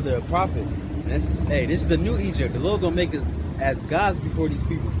 thy brother, a prophet. And this is the new Egypt. The Lord gonna make us as gods before these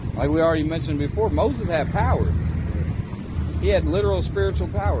people. Like we already mentioned before, Moses had power. He had literal spiritual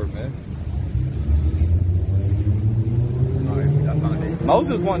power, man.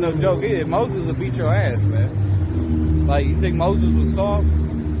 Moses wasn't no joke either. Moses would beat your ass, man. Like, you think Moses was soft?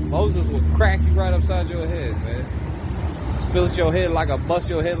 Moses would crack you right upside your head, man. Bust your head like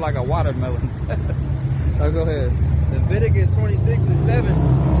a watermelon. Oh, go ahead. Leviticus 26 and 7.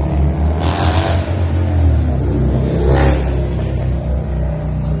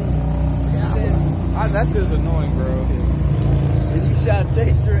 That's just annoying, bro. And ye shall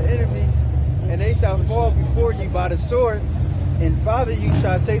chase your enemies, and they shall fall before you by the sword. And 5 of you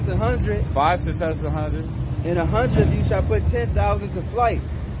shall chase 100. 5 successes 100. And 100 of you shall put 10,000 to flight.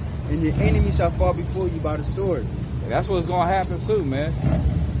 And your enemy shall fall before you by the sword. That's what's going to happen too, man.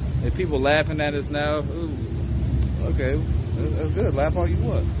 And people laughing at us now. Ooh, okay, that's good. Laugh all you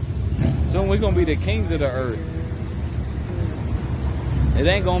want. Soon we're going to be the kings of the earth. It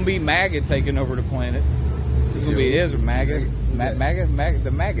ain't going to be MAGA taking over the planet. It's going to be Israel. MAGA, the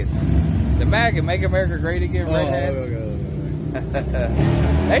maggots. The MAGA, Make America Great Again, red hats.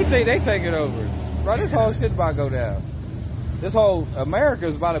 They take it over. Bro, this whole shit about to go down. This whole America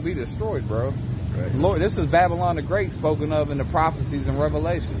is about to be destroyed, bro. Right. Lord, this is Babylon the Great spoken of in the prophecies and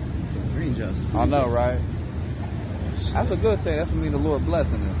Revelation. Green justice. I know, right? That's a good thing. That's what mean the Lord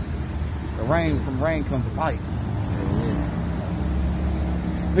blessing us. From rain comes life.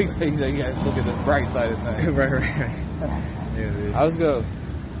 Big thing that you got to look at the bright side of things. right. Yeah, I was good.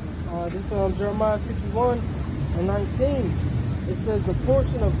 This is Jeremiah 51 and 19. It says the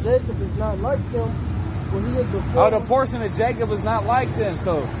portion of Jacob is not like them, for he is the the portion of Jacob is not like them.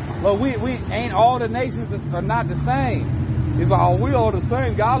 So, well, we ain't all the nations are not the same. People, we all the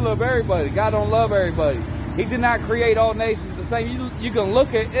same. God love everybody. God don't love everybody. He did not create all nations the same. You can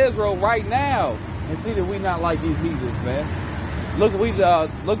look at Israel right now and see that we not like these heathens, man.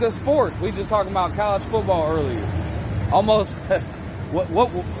 Look at sports. We just talking about college football earlier. Almost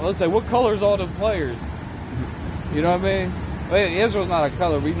let's say what colors all the players? You know what I mean? Well, Israel's not a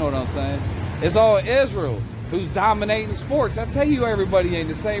color, but you know what I'm saying. It's all Israel who's dominating sports. I tell you, everybody ain't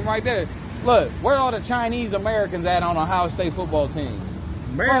the same right there. Look, where are all the Chinese Americans at on Ohio State football team?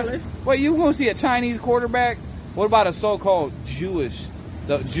 Maryland. Well, you gonna see a Chinese quarterback? What about a so-called Jewish,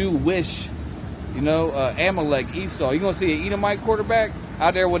 you know, Amalek, Esau? You gonna see an Edomite quarterback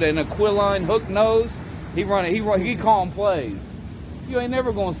out there with an Aquiline hook nose? He calling plays. You ain't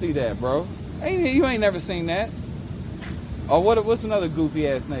never gonna see that, bro. You ain't never seen that. Or what's another goofy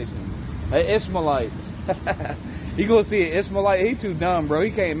ass nation? An Ishmaelite. You gonna see an Ishmaelite? He too dumb, bro.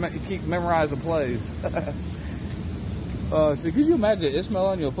 He can't keep memorizing plays. So could you imagine Ishmael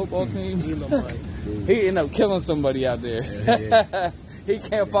on your football team? He end up killing somebody out there. Yeah. He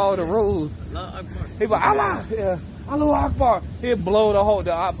can't follow the rules. He like Allah, yeah, Allahu Akbar. He'll blow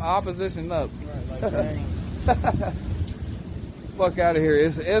the opposition up. Fuck out of here.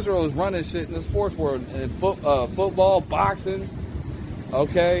 Israel is running shit in the sports world. Football, boxing,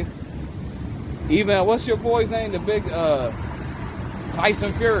 okay, Even, what's your boy's name? The big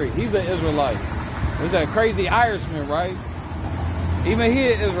Tyson Fury. He's an Israelite. There's that crazy Irishman, right? Even he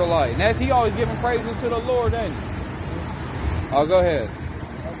is Israelite. And he always giving praises to the Lord, ain't he? Oh, go ahead.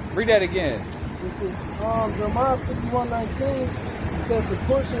 Read that again. This is Jeremiah 51:19. It says, the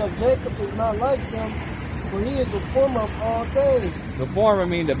portion of Jacob is not like them, for he is the former of all things. The former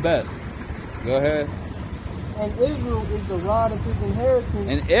mean the best. Go ahead. And Israel is the rod of his inheritance.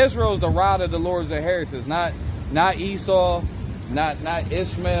 And Israel is the rod of the Lord's inheritance. Not Esau, not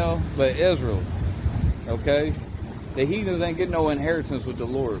Ishmael, but Israel. Okay? The heathens ain't getting no inheritance with the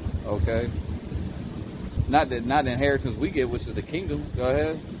Lord. Okay? Not the inheritance we get, which is the kingdom. Go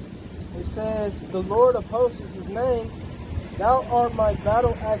ahead. It says, the Lord of hosts is his name. Thou art my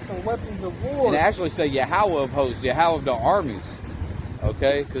battle axe and weapons of war. And it actually say Yahweh of hosts, Yahweh of the armies.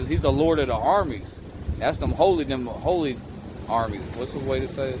 Okay? Because he's the Lord of the armies. That's them holy armies. What's the way to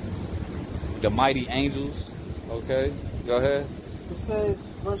say it? The mighty angels. Okay? Go ahead. It says,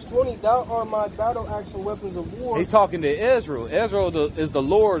 verse 20, thou art my battle axe and weapons of war. He's talking to Israel. Israel is the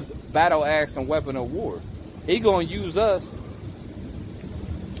Lord's battle axe and weapon of war. He going to use us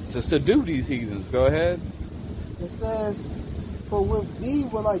to subdue these heathens. Go ahead. It says, for with thee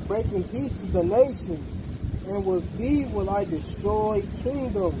will I break in pieces the nation, and with thee will I destroy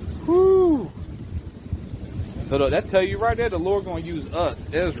kingdoms. Whew. So that tell you right there, the Lord going to use us,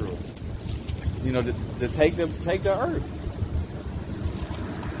 Israel, you know, to take the earth.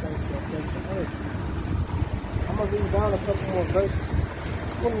 I'm going to read down a couple more verses.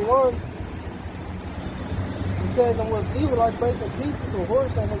 21. It says, and with thee will I break in pieces the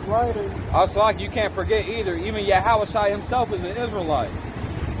horse and his rider. Also, like, you can't forget either, even Yahushua himself is an Israelite.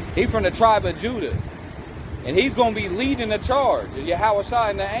 He's from the tribe of Judah. And he's going to be leading the charge of Yahushua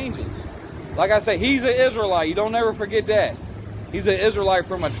and the angels. Like I said, he's an Israelite. You don't ever forget that. He's an Israelite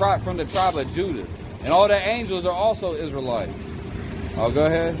from the tribe of Judah. And all the angels are also Israelites. Oh, go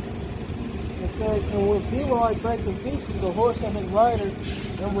ahead. It says, and with thee will I break in pieces the horse and his rider,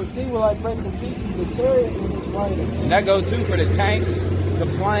 and with thee will I break in pieces the chariot and his rider. And that goes too for the tanks, the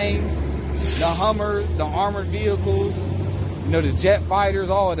planes, the Hummers, the armored vehicles, you know, the jet fighters,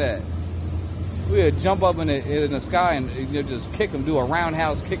 all of that. We'd jump up in the sky and, you know, just kick them, do a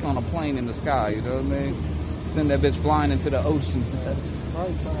roundhouse kick on a plane in the sky, you know what I mean? Send that bitch flying into the ocean.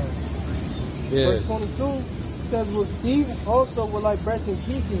 Right. Yeah. Verse 22 says, with thee also will I break in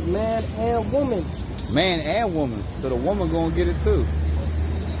pieces man and woman. Man and woman. So the woman gonna get it too.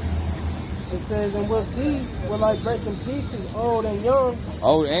 It says, and with thee will I break in pieces old and young.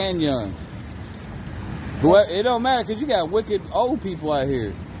 Old and young. Well, it don't matter because you got wicked old people out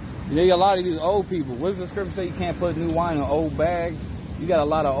here. You know, you got a lot of these old people. What does the scripture say? You can't put new wine in old bags. You got a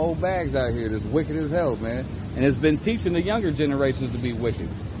lot of old bags out here that's wicked as hell, man. And it's been teaching the younger generations to be wicked.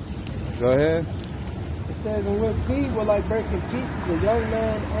 Go ahead. It says, and with thee will I break in pieces the young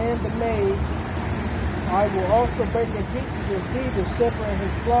man and the maid. I will also break in pieces with thee the shepherd and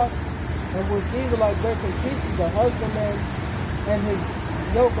his flock. And with thee will I break in pieces the husbandman and his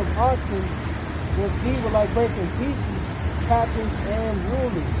yoke of oxen. With thee will I break in pieces captains and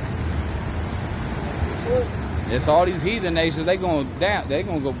rulers. It's all these heathen nations. They going down. They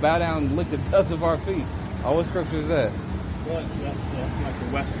gonna go bow down and lick the dust of our feet. Oh, what scripture is that? Well, that's like the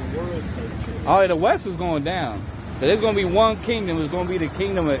Western world. Oh, the West is going down. But there's going to be one kingdom. It's going to be the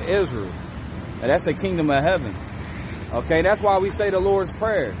kingdom of Israel. And that's the kingdom of heaven. Okay, that's why we say the Lord's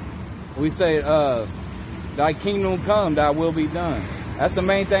Prayer. We say, thy kingdom come, thy will be done. That's the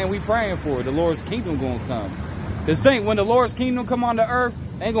main thing we praying for. The Lord's kingdom going to come. Because think, when the Lord's kingdom come on the earth,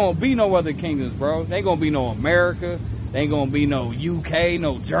 there ain't going to be no other kingdoms, bro. There ain't going to be no America. There ain't going to be no UK,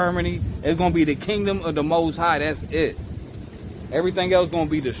 no Germany. It's going to be the kingdom of the Most High. That's it. Everything else going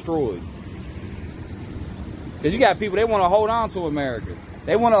to be destroyed. Because you got people, they want to hold on to America.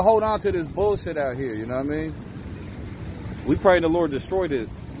 They want to hold on to this bullshit out here, you know what I mean? We pray the Lord destroy this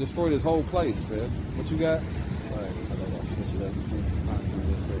whole place, man. What you got?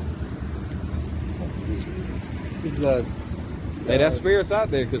 Hey, that spirit's out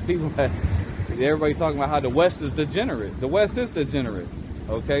there because people, everybody talking about how the West is degenerate. The West is degenerate,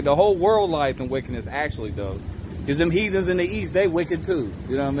 okay? The whole world lies in wickedness, actually, though. Because them heathens in the East, they wicked too.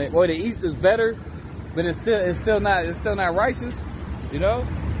 You know what I mean? Boy, the East is better, but it's still not righteous. You know?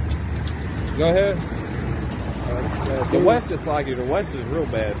 Go ahead. The West is like it. The West is real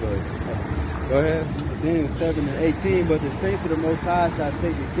bad, but go ahead. Daniel 7:18, but the saints of the Most High shall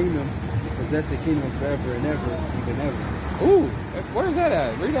take the kingdom, possess the kingdom forever and ever, even ever. Ooh, where's that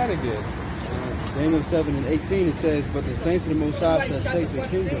at? Read that again. Daniel 7:18, it says, but the saints of the Most High shall take the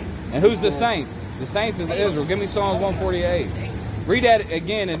kingdom. And who's the saints? The saints is Israel. Give me Psalms 148. Read that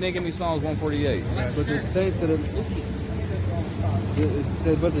again and then give me Psalms 148. But the saints of the it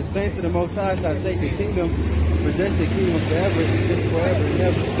says, but the saints of the Most High shall take the kingdom, possess the kingdom forever and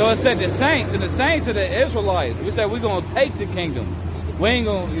ever. So it said the saints, and the saints are the Israelites. We said we're going to take the kingdom. We ain't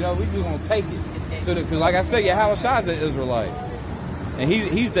going to, we just going to take it. Because like I said, Yahweh Shai is an Israelite. And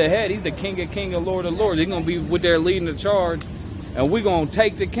he's the head. He's the King of Kings and Lord of Lords. He's going to be with there leading the charge. And we're going to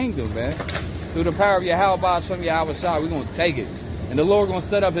take the kingdom, man. Through the power of Yahweh Ba'ashem Yahweh Shai, we're going to take it. And the Lord going to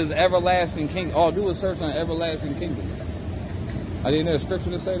set up his everlasting kingdom. Oh, do a search on everlasting kingdom. I didn't know a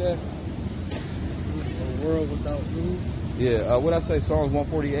scripture to say that. A world without rule. Yeah, what I say, Psalms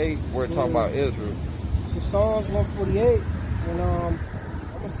 148, where it talk about Israel. So Psalms 148, and I'm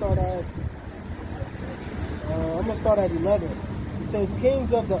gonna start at 11. It says,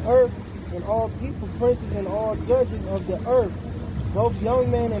 "Kings of the earth and all people, princes and all judges of the earth, both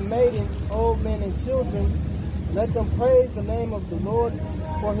young men and maidens, old men and children, let them praise the name of the Lord,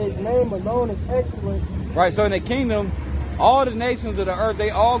 for His name alone is excellent." Right. So in the kingdom, all the nations of the earth, they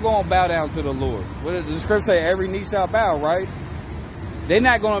all gonna bow down to the Lord. What does the scripture say? Every knee shall bow, right? They're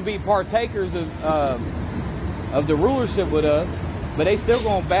not gonna be partakers of the rulership with us, but they still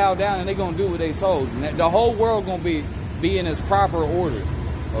gonna bow down and they're gonna do what they told. And the whole world gonna be in its proper order.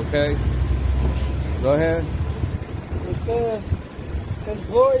 Okay? Go ahead. It says, "His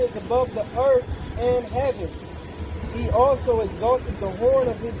glory is above the earth and heaven. He also exalted the horn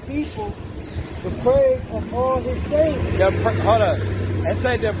of His people, the praise of all His saints." Hold up. It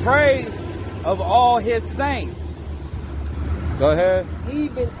said the praise of all His saints. Go ahead.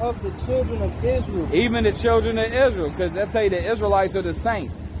 "Even of the children of Israel." Even the children of Israel, because they tell you the Israelites are the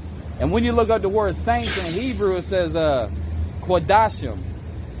saints. And when you look up the word saints in Hebrew, it says Kodashim.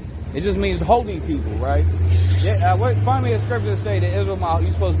 It just means holy people, right? Yeah, find me a scripture to say that Israel,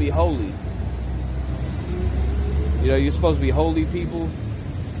 you're supposed to be holy. You're supposed to be holy people.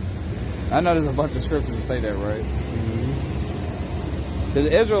 I know there's a bunch of scriptures that say that, right? Because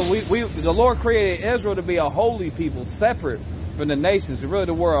Israel, the Lord created Israel to be a holy people, separate from the nations. Really,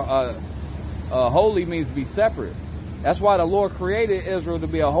 the word holy means to be separate. That's why the Lord created Israel to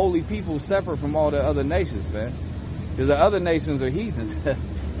be a holy people, separate from all the other nations, man. Because the other nations are heathens. They're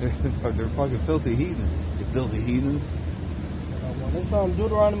fucking filthy heathens. They're filthy heathens. It's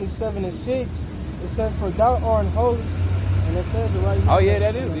Deuteronomy 7 and 6. It says, "For thou art holy." And it says it right here. Oh, yeah,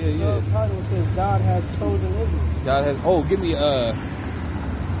 that is. The subtitle, it says, "God has chosen Israel." God has. Oh, give me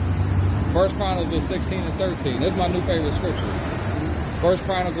 1 Chronicles 16 and 13. That's my new favorite scripture. 1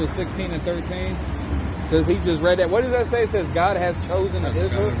 Chronicles 16 and 13. Says he just read that. What does that say? It says God has chosen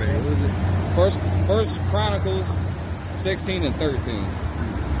Israel. First Chronicles 16 and 13.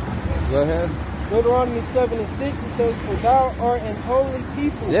 Go ahead. Deuteronomy 7 and 6, it says, "For thou art an holy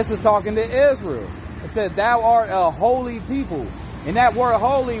people." This is talking to Israel. It said, "Thou art a holy people." And that word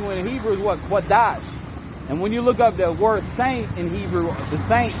holy in Hebrew is what? Kodash. And when you look up the word saint in Hebrew, the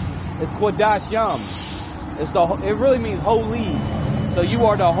saints is Kodashim. It really means holies. So you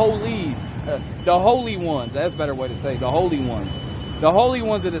are the holies. The holy ones. That's a better way to say it. The holy ones. The holy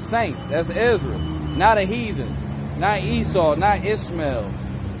ones are the saints. That's Israel. Not a heathen. Not Esau. Not Ishmael.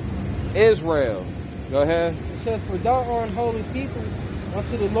 Israel. Go ahead. It says, "For thou art an holy people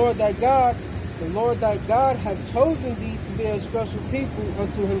unto the Lord thy God. The Lord thy God hath chosen thee to be a special people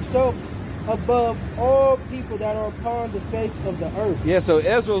unto Himself above all people that are upon the face of the earth." Yeah, so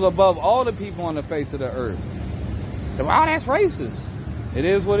Israel's above all the people on the face of the earth. Wow, that's racist. It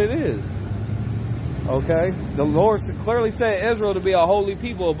is what it is. Okay? The Lord clearly said Israel to be a holy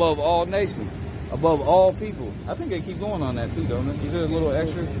people above all nations. Above all people. I think they keep going on that too, don't they? Is there a little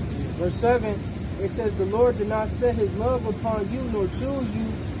extra? Verse 7, it says, "The Lord did not set His love upon you, nor choose you,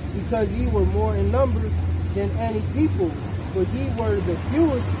 because ye were more in number than any people, for ye were the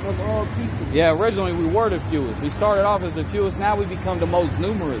fewest of all people." Yeah, originally we were the fewest. We started off as the fewest. Now we become the most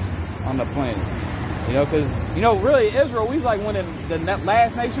numerous on the planet. Because, really, Israel, we was like when the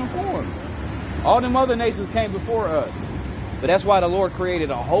last nation formed. All them other nations came before us. But that's why the Lord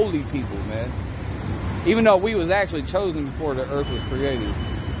created a holy people, man. Even though we was actually chosen before the earth was created.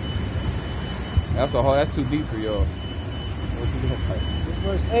 That's too deep for y'all. What you gonna say? This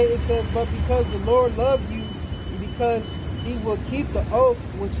verse 8, it says, "But because the Lord loved you, and because He will keep the oath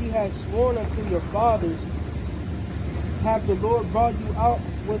which He has sworn unto your fathers, have the Lord brought you out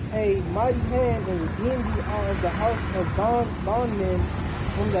with a mighty hand and redeemed you out of the house of bondmen,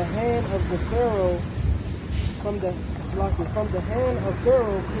 from the hand of the Pharaoh, from the hand of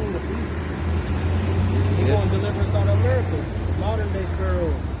Pharaoh, king of Egypt." He's going to deliver us out of America, modern day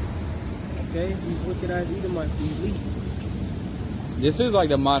Pharaoh. Okay, these wicked ass Edomites, these leaks. This is like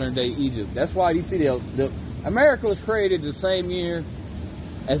the modern day Egypt. That's why you see the America was created the same year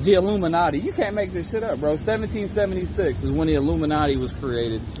as the Illuminati. You can't make this shit up, bro. 1776 is when the Illuminati was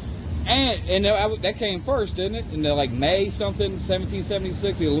created. And that came first, didn't it? In like May something,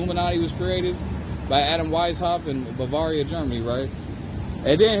 1776, the Illuminati was created by Adam Weishaupt in Bavaria, Germany, right?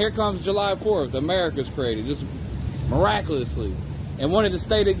 And then here comes July 4th, America's created, just miraculously. And one of the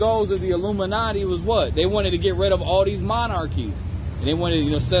stated goals of the Illuminati was what? They wanted to get rid of all these monarchies. And they wanted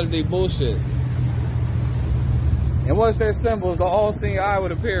to, set up their bullshit. And what's their symbol? It's the all-seeing eye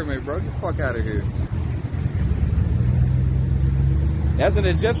with a pyramid, bro. Get the fuck out of here. That's an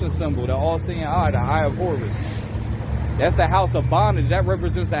Egyptian symbol, the all-seeing eye, the eye of Horus. That's the house of bondage. That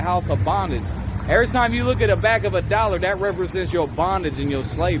represents the house of bondage. Every time you look at the back of a dollar, that represents your bondage and your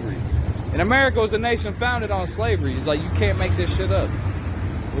slavery. And America was a nation founded on slavery. It's like, you can't make this shit up.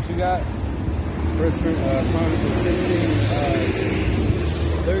 What you got? First Chronicles 16,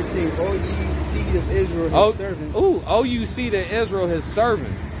 13. O ye seed of Israel, his servant. Ooh, O you seed of Israel, his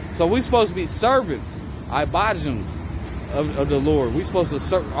servant. So we're supposed to be servants, Ibadians of the Lord. We're supposed to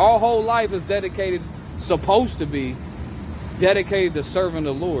serve. Our whole life is dedicated, supposed to be dedicated to serving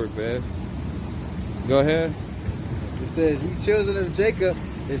the Lord, man. Go ahead. It says, ye children of Jacob,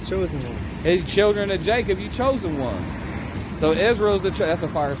 his chosen one. Hey, children of Jacob, you chosen one. So Israel's that's a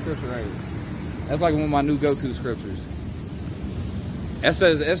fire scripture right here. That's like one of my new go-to scriptures. That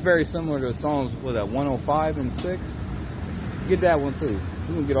says, it's very similar to Psalms, 105 and 6. Get that one too.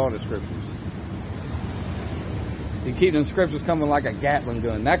 You can get all the scriptures. You keep them scriptures coming like a Gatling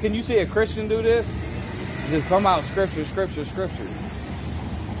gun. Now, can you see a Christian do this? Just come out scripture, scripture, scripture.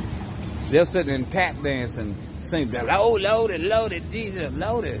 They'll sit there and tap dance and sing, oh, loaded, loaded, Jesus,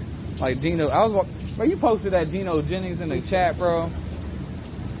 loaded. Like Dino, bro, you posted that Dino Jennings in the chat, bro.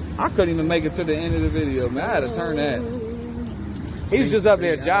 I couldn't even make it to the end of the video, man. I had to turn that. He was just up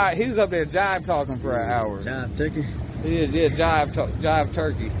there jive. He was up there jive talking for an hour. Jive turkey. Yeah, jive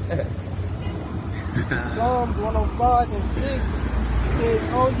turkey. Psalms 105 and 6 says,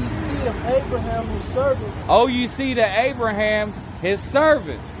 "O ye seed of Abraham, his servant." Oh, you see the Abraham, his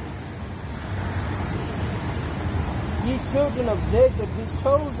servant. Ye children of Jacob, his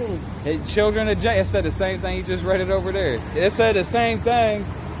chosen. Hey, children of Jacob. It said the same thing. You just read it over there. It said the same thing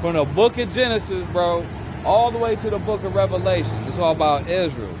from the book of Genesis, bro, all the way to the book of Revelation. It's all about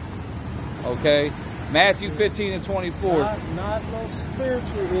Israel. Okay? Matthew 15 and 24. Not no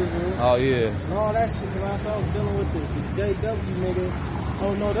spiritual Israel. Oh, yeah. No, that shit, when I was dealing with the JW nigga.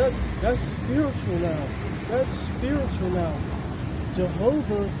 Oh, no, that's spiritual now. That's spiritual now.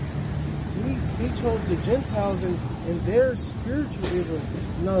 Jehovah, he chose the Gentiles and their spiritual Israel.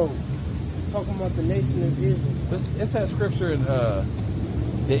 No. We're talking about the nation of Israel. It's that scripture in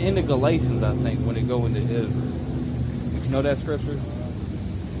the end of Galatians, I think, when they go into Israel. You know that scripture?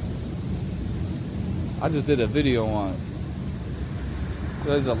 I just did a video on it. So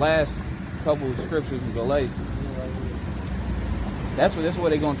there's the last couple of scriptures in Galatians. That's what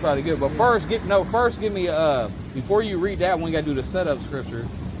they're gonna try to get. But first give me before you read that one, you gotta do the setup scripture.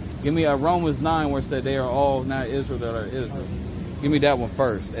 Give me Romans 9 where it said they are all now Israel that are Israel. Give me that one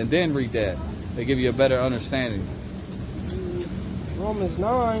first, and then read that. They give you a better understanding. Romans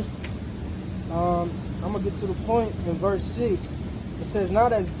 9. I'm gonna get to the point in verse 6. It says,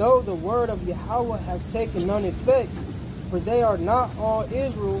 "Not as though the word of Yahweh has taken none effect, for they are not all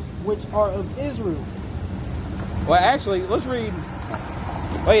Israel which are of Israel." Well, actually, let's read.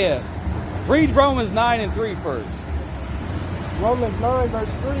 Oh yeah, read Romans 9 and 3 first. Romans 9 verse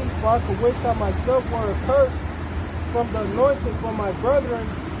 3, "For I could wish I myself were accursed from the anointing for my brethren,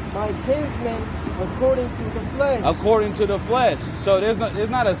 my kinsmen, according to the flesh." According to the flesh. So there's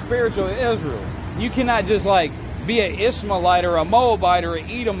not a spiritual Israel. You cannot just like be an Ishmaelite or a Moabite or an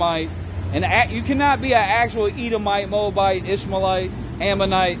Edomite, and you cannot be an actual Edomite, Moabite, Ishmaelite,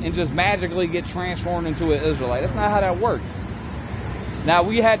 Ammonite, and just magically get transformed into an Israelite. That's not how that works. Now,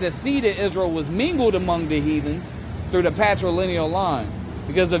 we had to see that Israel was mingled among the heathens through the patrilineal line.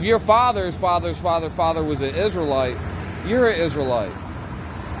 Because if your father's father's father was an Israelite, you're an Israelite.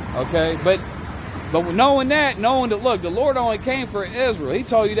 Okay? But knowing that, look, the Lord only came for Israel. He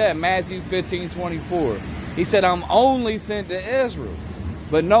told you that in Matthew 15:24. He said, I'm only sent to Israel.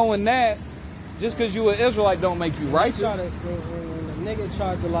 But knowing that, just because you an Israelite don't make you righteous. When the nigga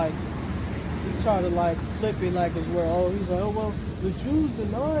tried to flip it like it's where, he's like, oh, well, the Jews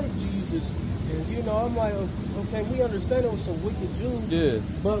denied Jesus. And, I'm like, okay, we understand it was some wicked Jews. Yeah.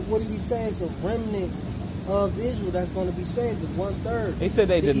 But what did he say? It's a remnant of Israel that's going to be saved. It's 1/3. They said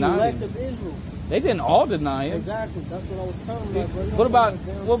they denied the elect of Israel. They didn't all deny him. Exactly. That's what I was telling you. What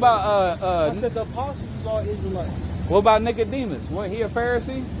about I said the apostles was all Israelites. What about Nicodemus? Wasn't he a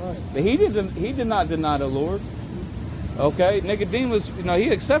Pharisee? Right. But he did not deny the Lord. Okay, Nicodemus, he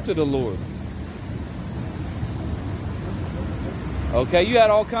accepted the Lord. Okay, you had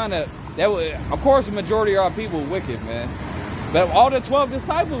all kind of of course, the majority of our people were wicked, man. But all the 12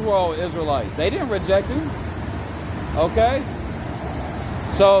 disciples were all Israelites. They didn't reject him. Okay,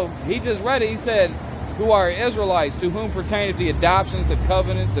 so he just read it. He said, "Who are Israelites? To whom pertaineth the adoptions, the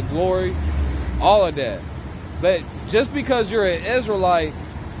covenants, the glory, all of that." But just because you're an Israelite,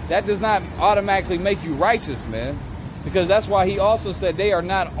 that does not automatically make you righteous, man. Because that's why he also said they are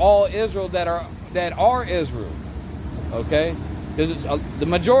not all Israel that are Israel. Okay? Because the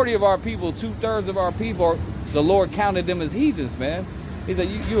majority of our people, 2/3 of our people, the Lord counted them as heathens, man. He said,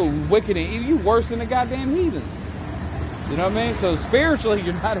 you're wicked and evil. You worse than the goddamn heathens. You know what I mean? So spiritually,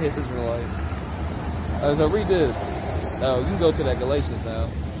 you're not an Israelite. So read this. You can go to that Galatians now.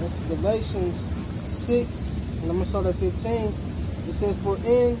 This is Galatians 6, and I'm going to start at 15. It says, "For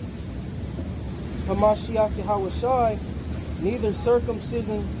in Hamashiach Yahushai, neither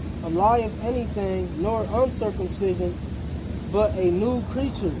circumcision alive anything, nor uncircumcision, but a new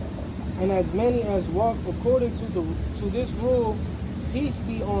creature. And as many as walk according to this rule, peace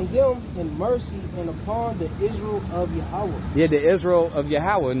be on them and mercy and upon the Israel of Yahweh." Yeah, the Israel of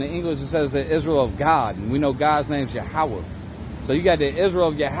Yahweh. In the English, it says the Israel of God. And we know God's name is Yahweh. So you got the Israel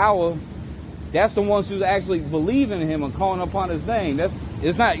of Yahweh. That's the ones who actually believe in him and calling upon his name.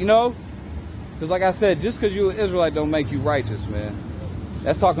 It's not, because like I said, just because you're an Israelite don't make you righteous, man.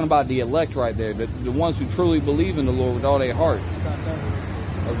 That's talking about the elect right there. The ones who truly believe in the Lord with all their heart.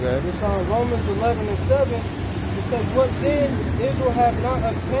 Okay. It's on Romans 11 and 7. It says, "What then? Israel have not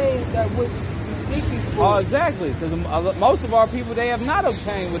obtained that which we seek for." Oh, exactly. Because most of our people, they have not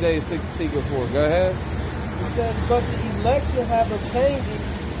obtained what they seek for. Go ahead. It says, "But the election have obtained it,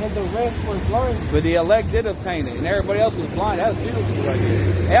 and the rest were blinded." But the elect did obtain it, and everybody else was blind. That's beautiful right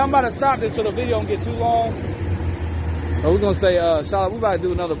there. Hey, I'm about to stop this so the video don't get too long. We're going to say, Charlotte, we're about to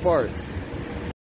do another part.